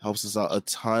subs. Helps us out a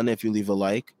ton if you leave a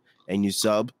like and you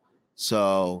sub.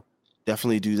 So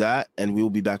definitely do that. And we will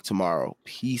be back tomorrow.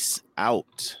 Peace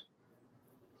out.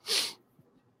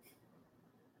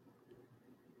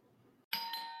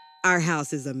 Our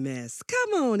house is a mess.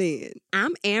 Come on in.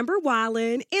 I'm Amber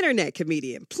Wallen, internet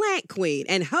comedian, plant queen,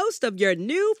 and host of your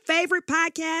new favorite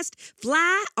podcast,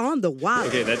 Fly on the Wall.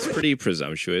 Okay, that's pretty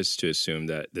presumptuous to assume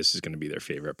that this is going to be their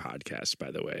favorite podcast,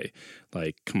 by the way.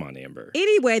 Like, come on, Amber.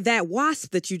 Anyway, that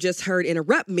wasp that you just heard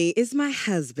interrupt me is my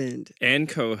husband. And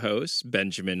co-host,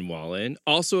 Benjamin Wallen,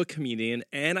 also a comedian,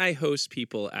 and I host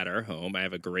people at our home. I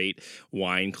have a great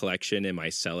wine collection in my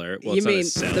cellar. Well, you mean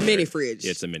the mini fridge?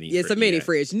 Yeah, it's a mini fridge. It's a mini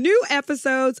fridge. New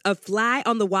episodes of Fly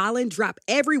on the Wallen drop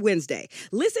every Wednesday.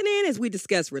 Listen in as we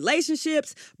discuss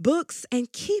relationships, books, and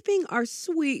keeping our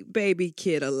sweet baby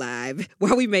kid alive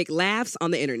while we make laughs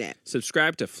on the internet.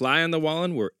 Subscribe to Fly on the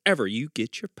Wallen wherever you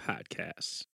get your podcasts.